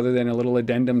do this other than a little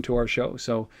addendum to our show.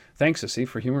 So thanks, Asif,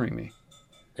 for humoring me.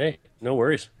 Hey, no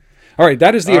worries. All right,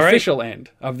 that is the official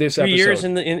end of this 3 episode. 3 years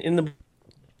in the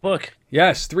book.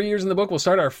 Yes, 3 years in the book. We'll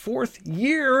start our 4th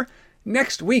year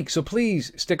next week, so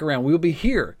please stick around. We will be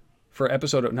here for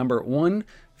episode number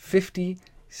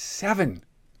 157.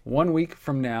 1 week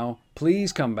from now.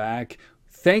 Please come back.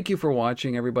 Thank you for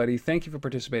watching, everybody. Thank you for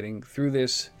participating through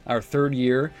this, our 3rd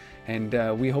year, and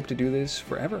we hope to do this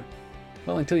forever.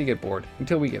 Well, until you get bored.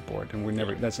 Until we get bored, and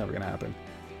that's never going to happen.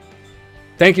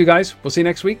 Thank you, guys. We'll see you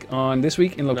next week on This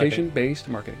Week in Location-Based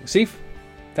Marketing. Asif,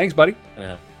 thanks, buddy.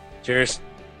 Cheers.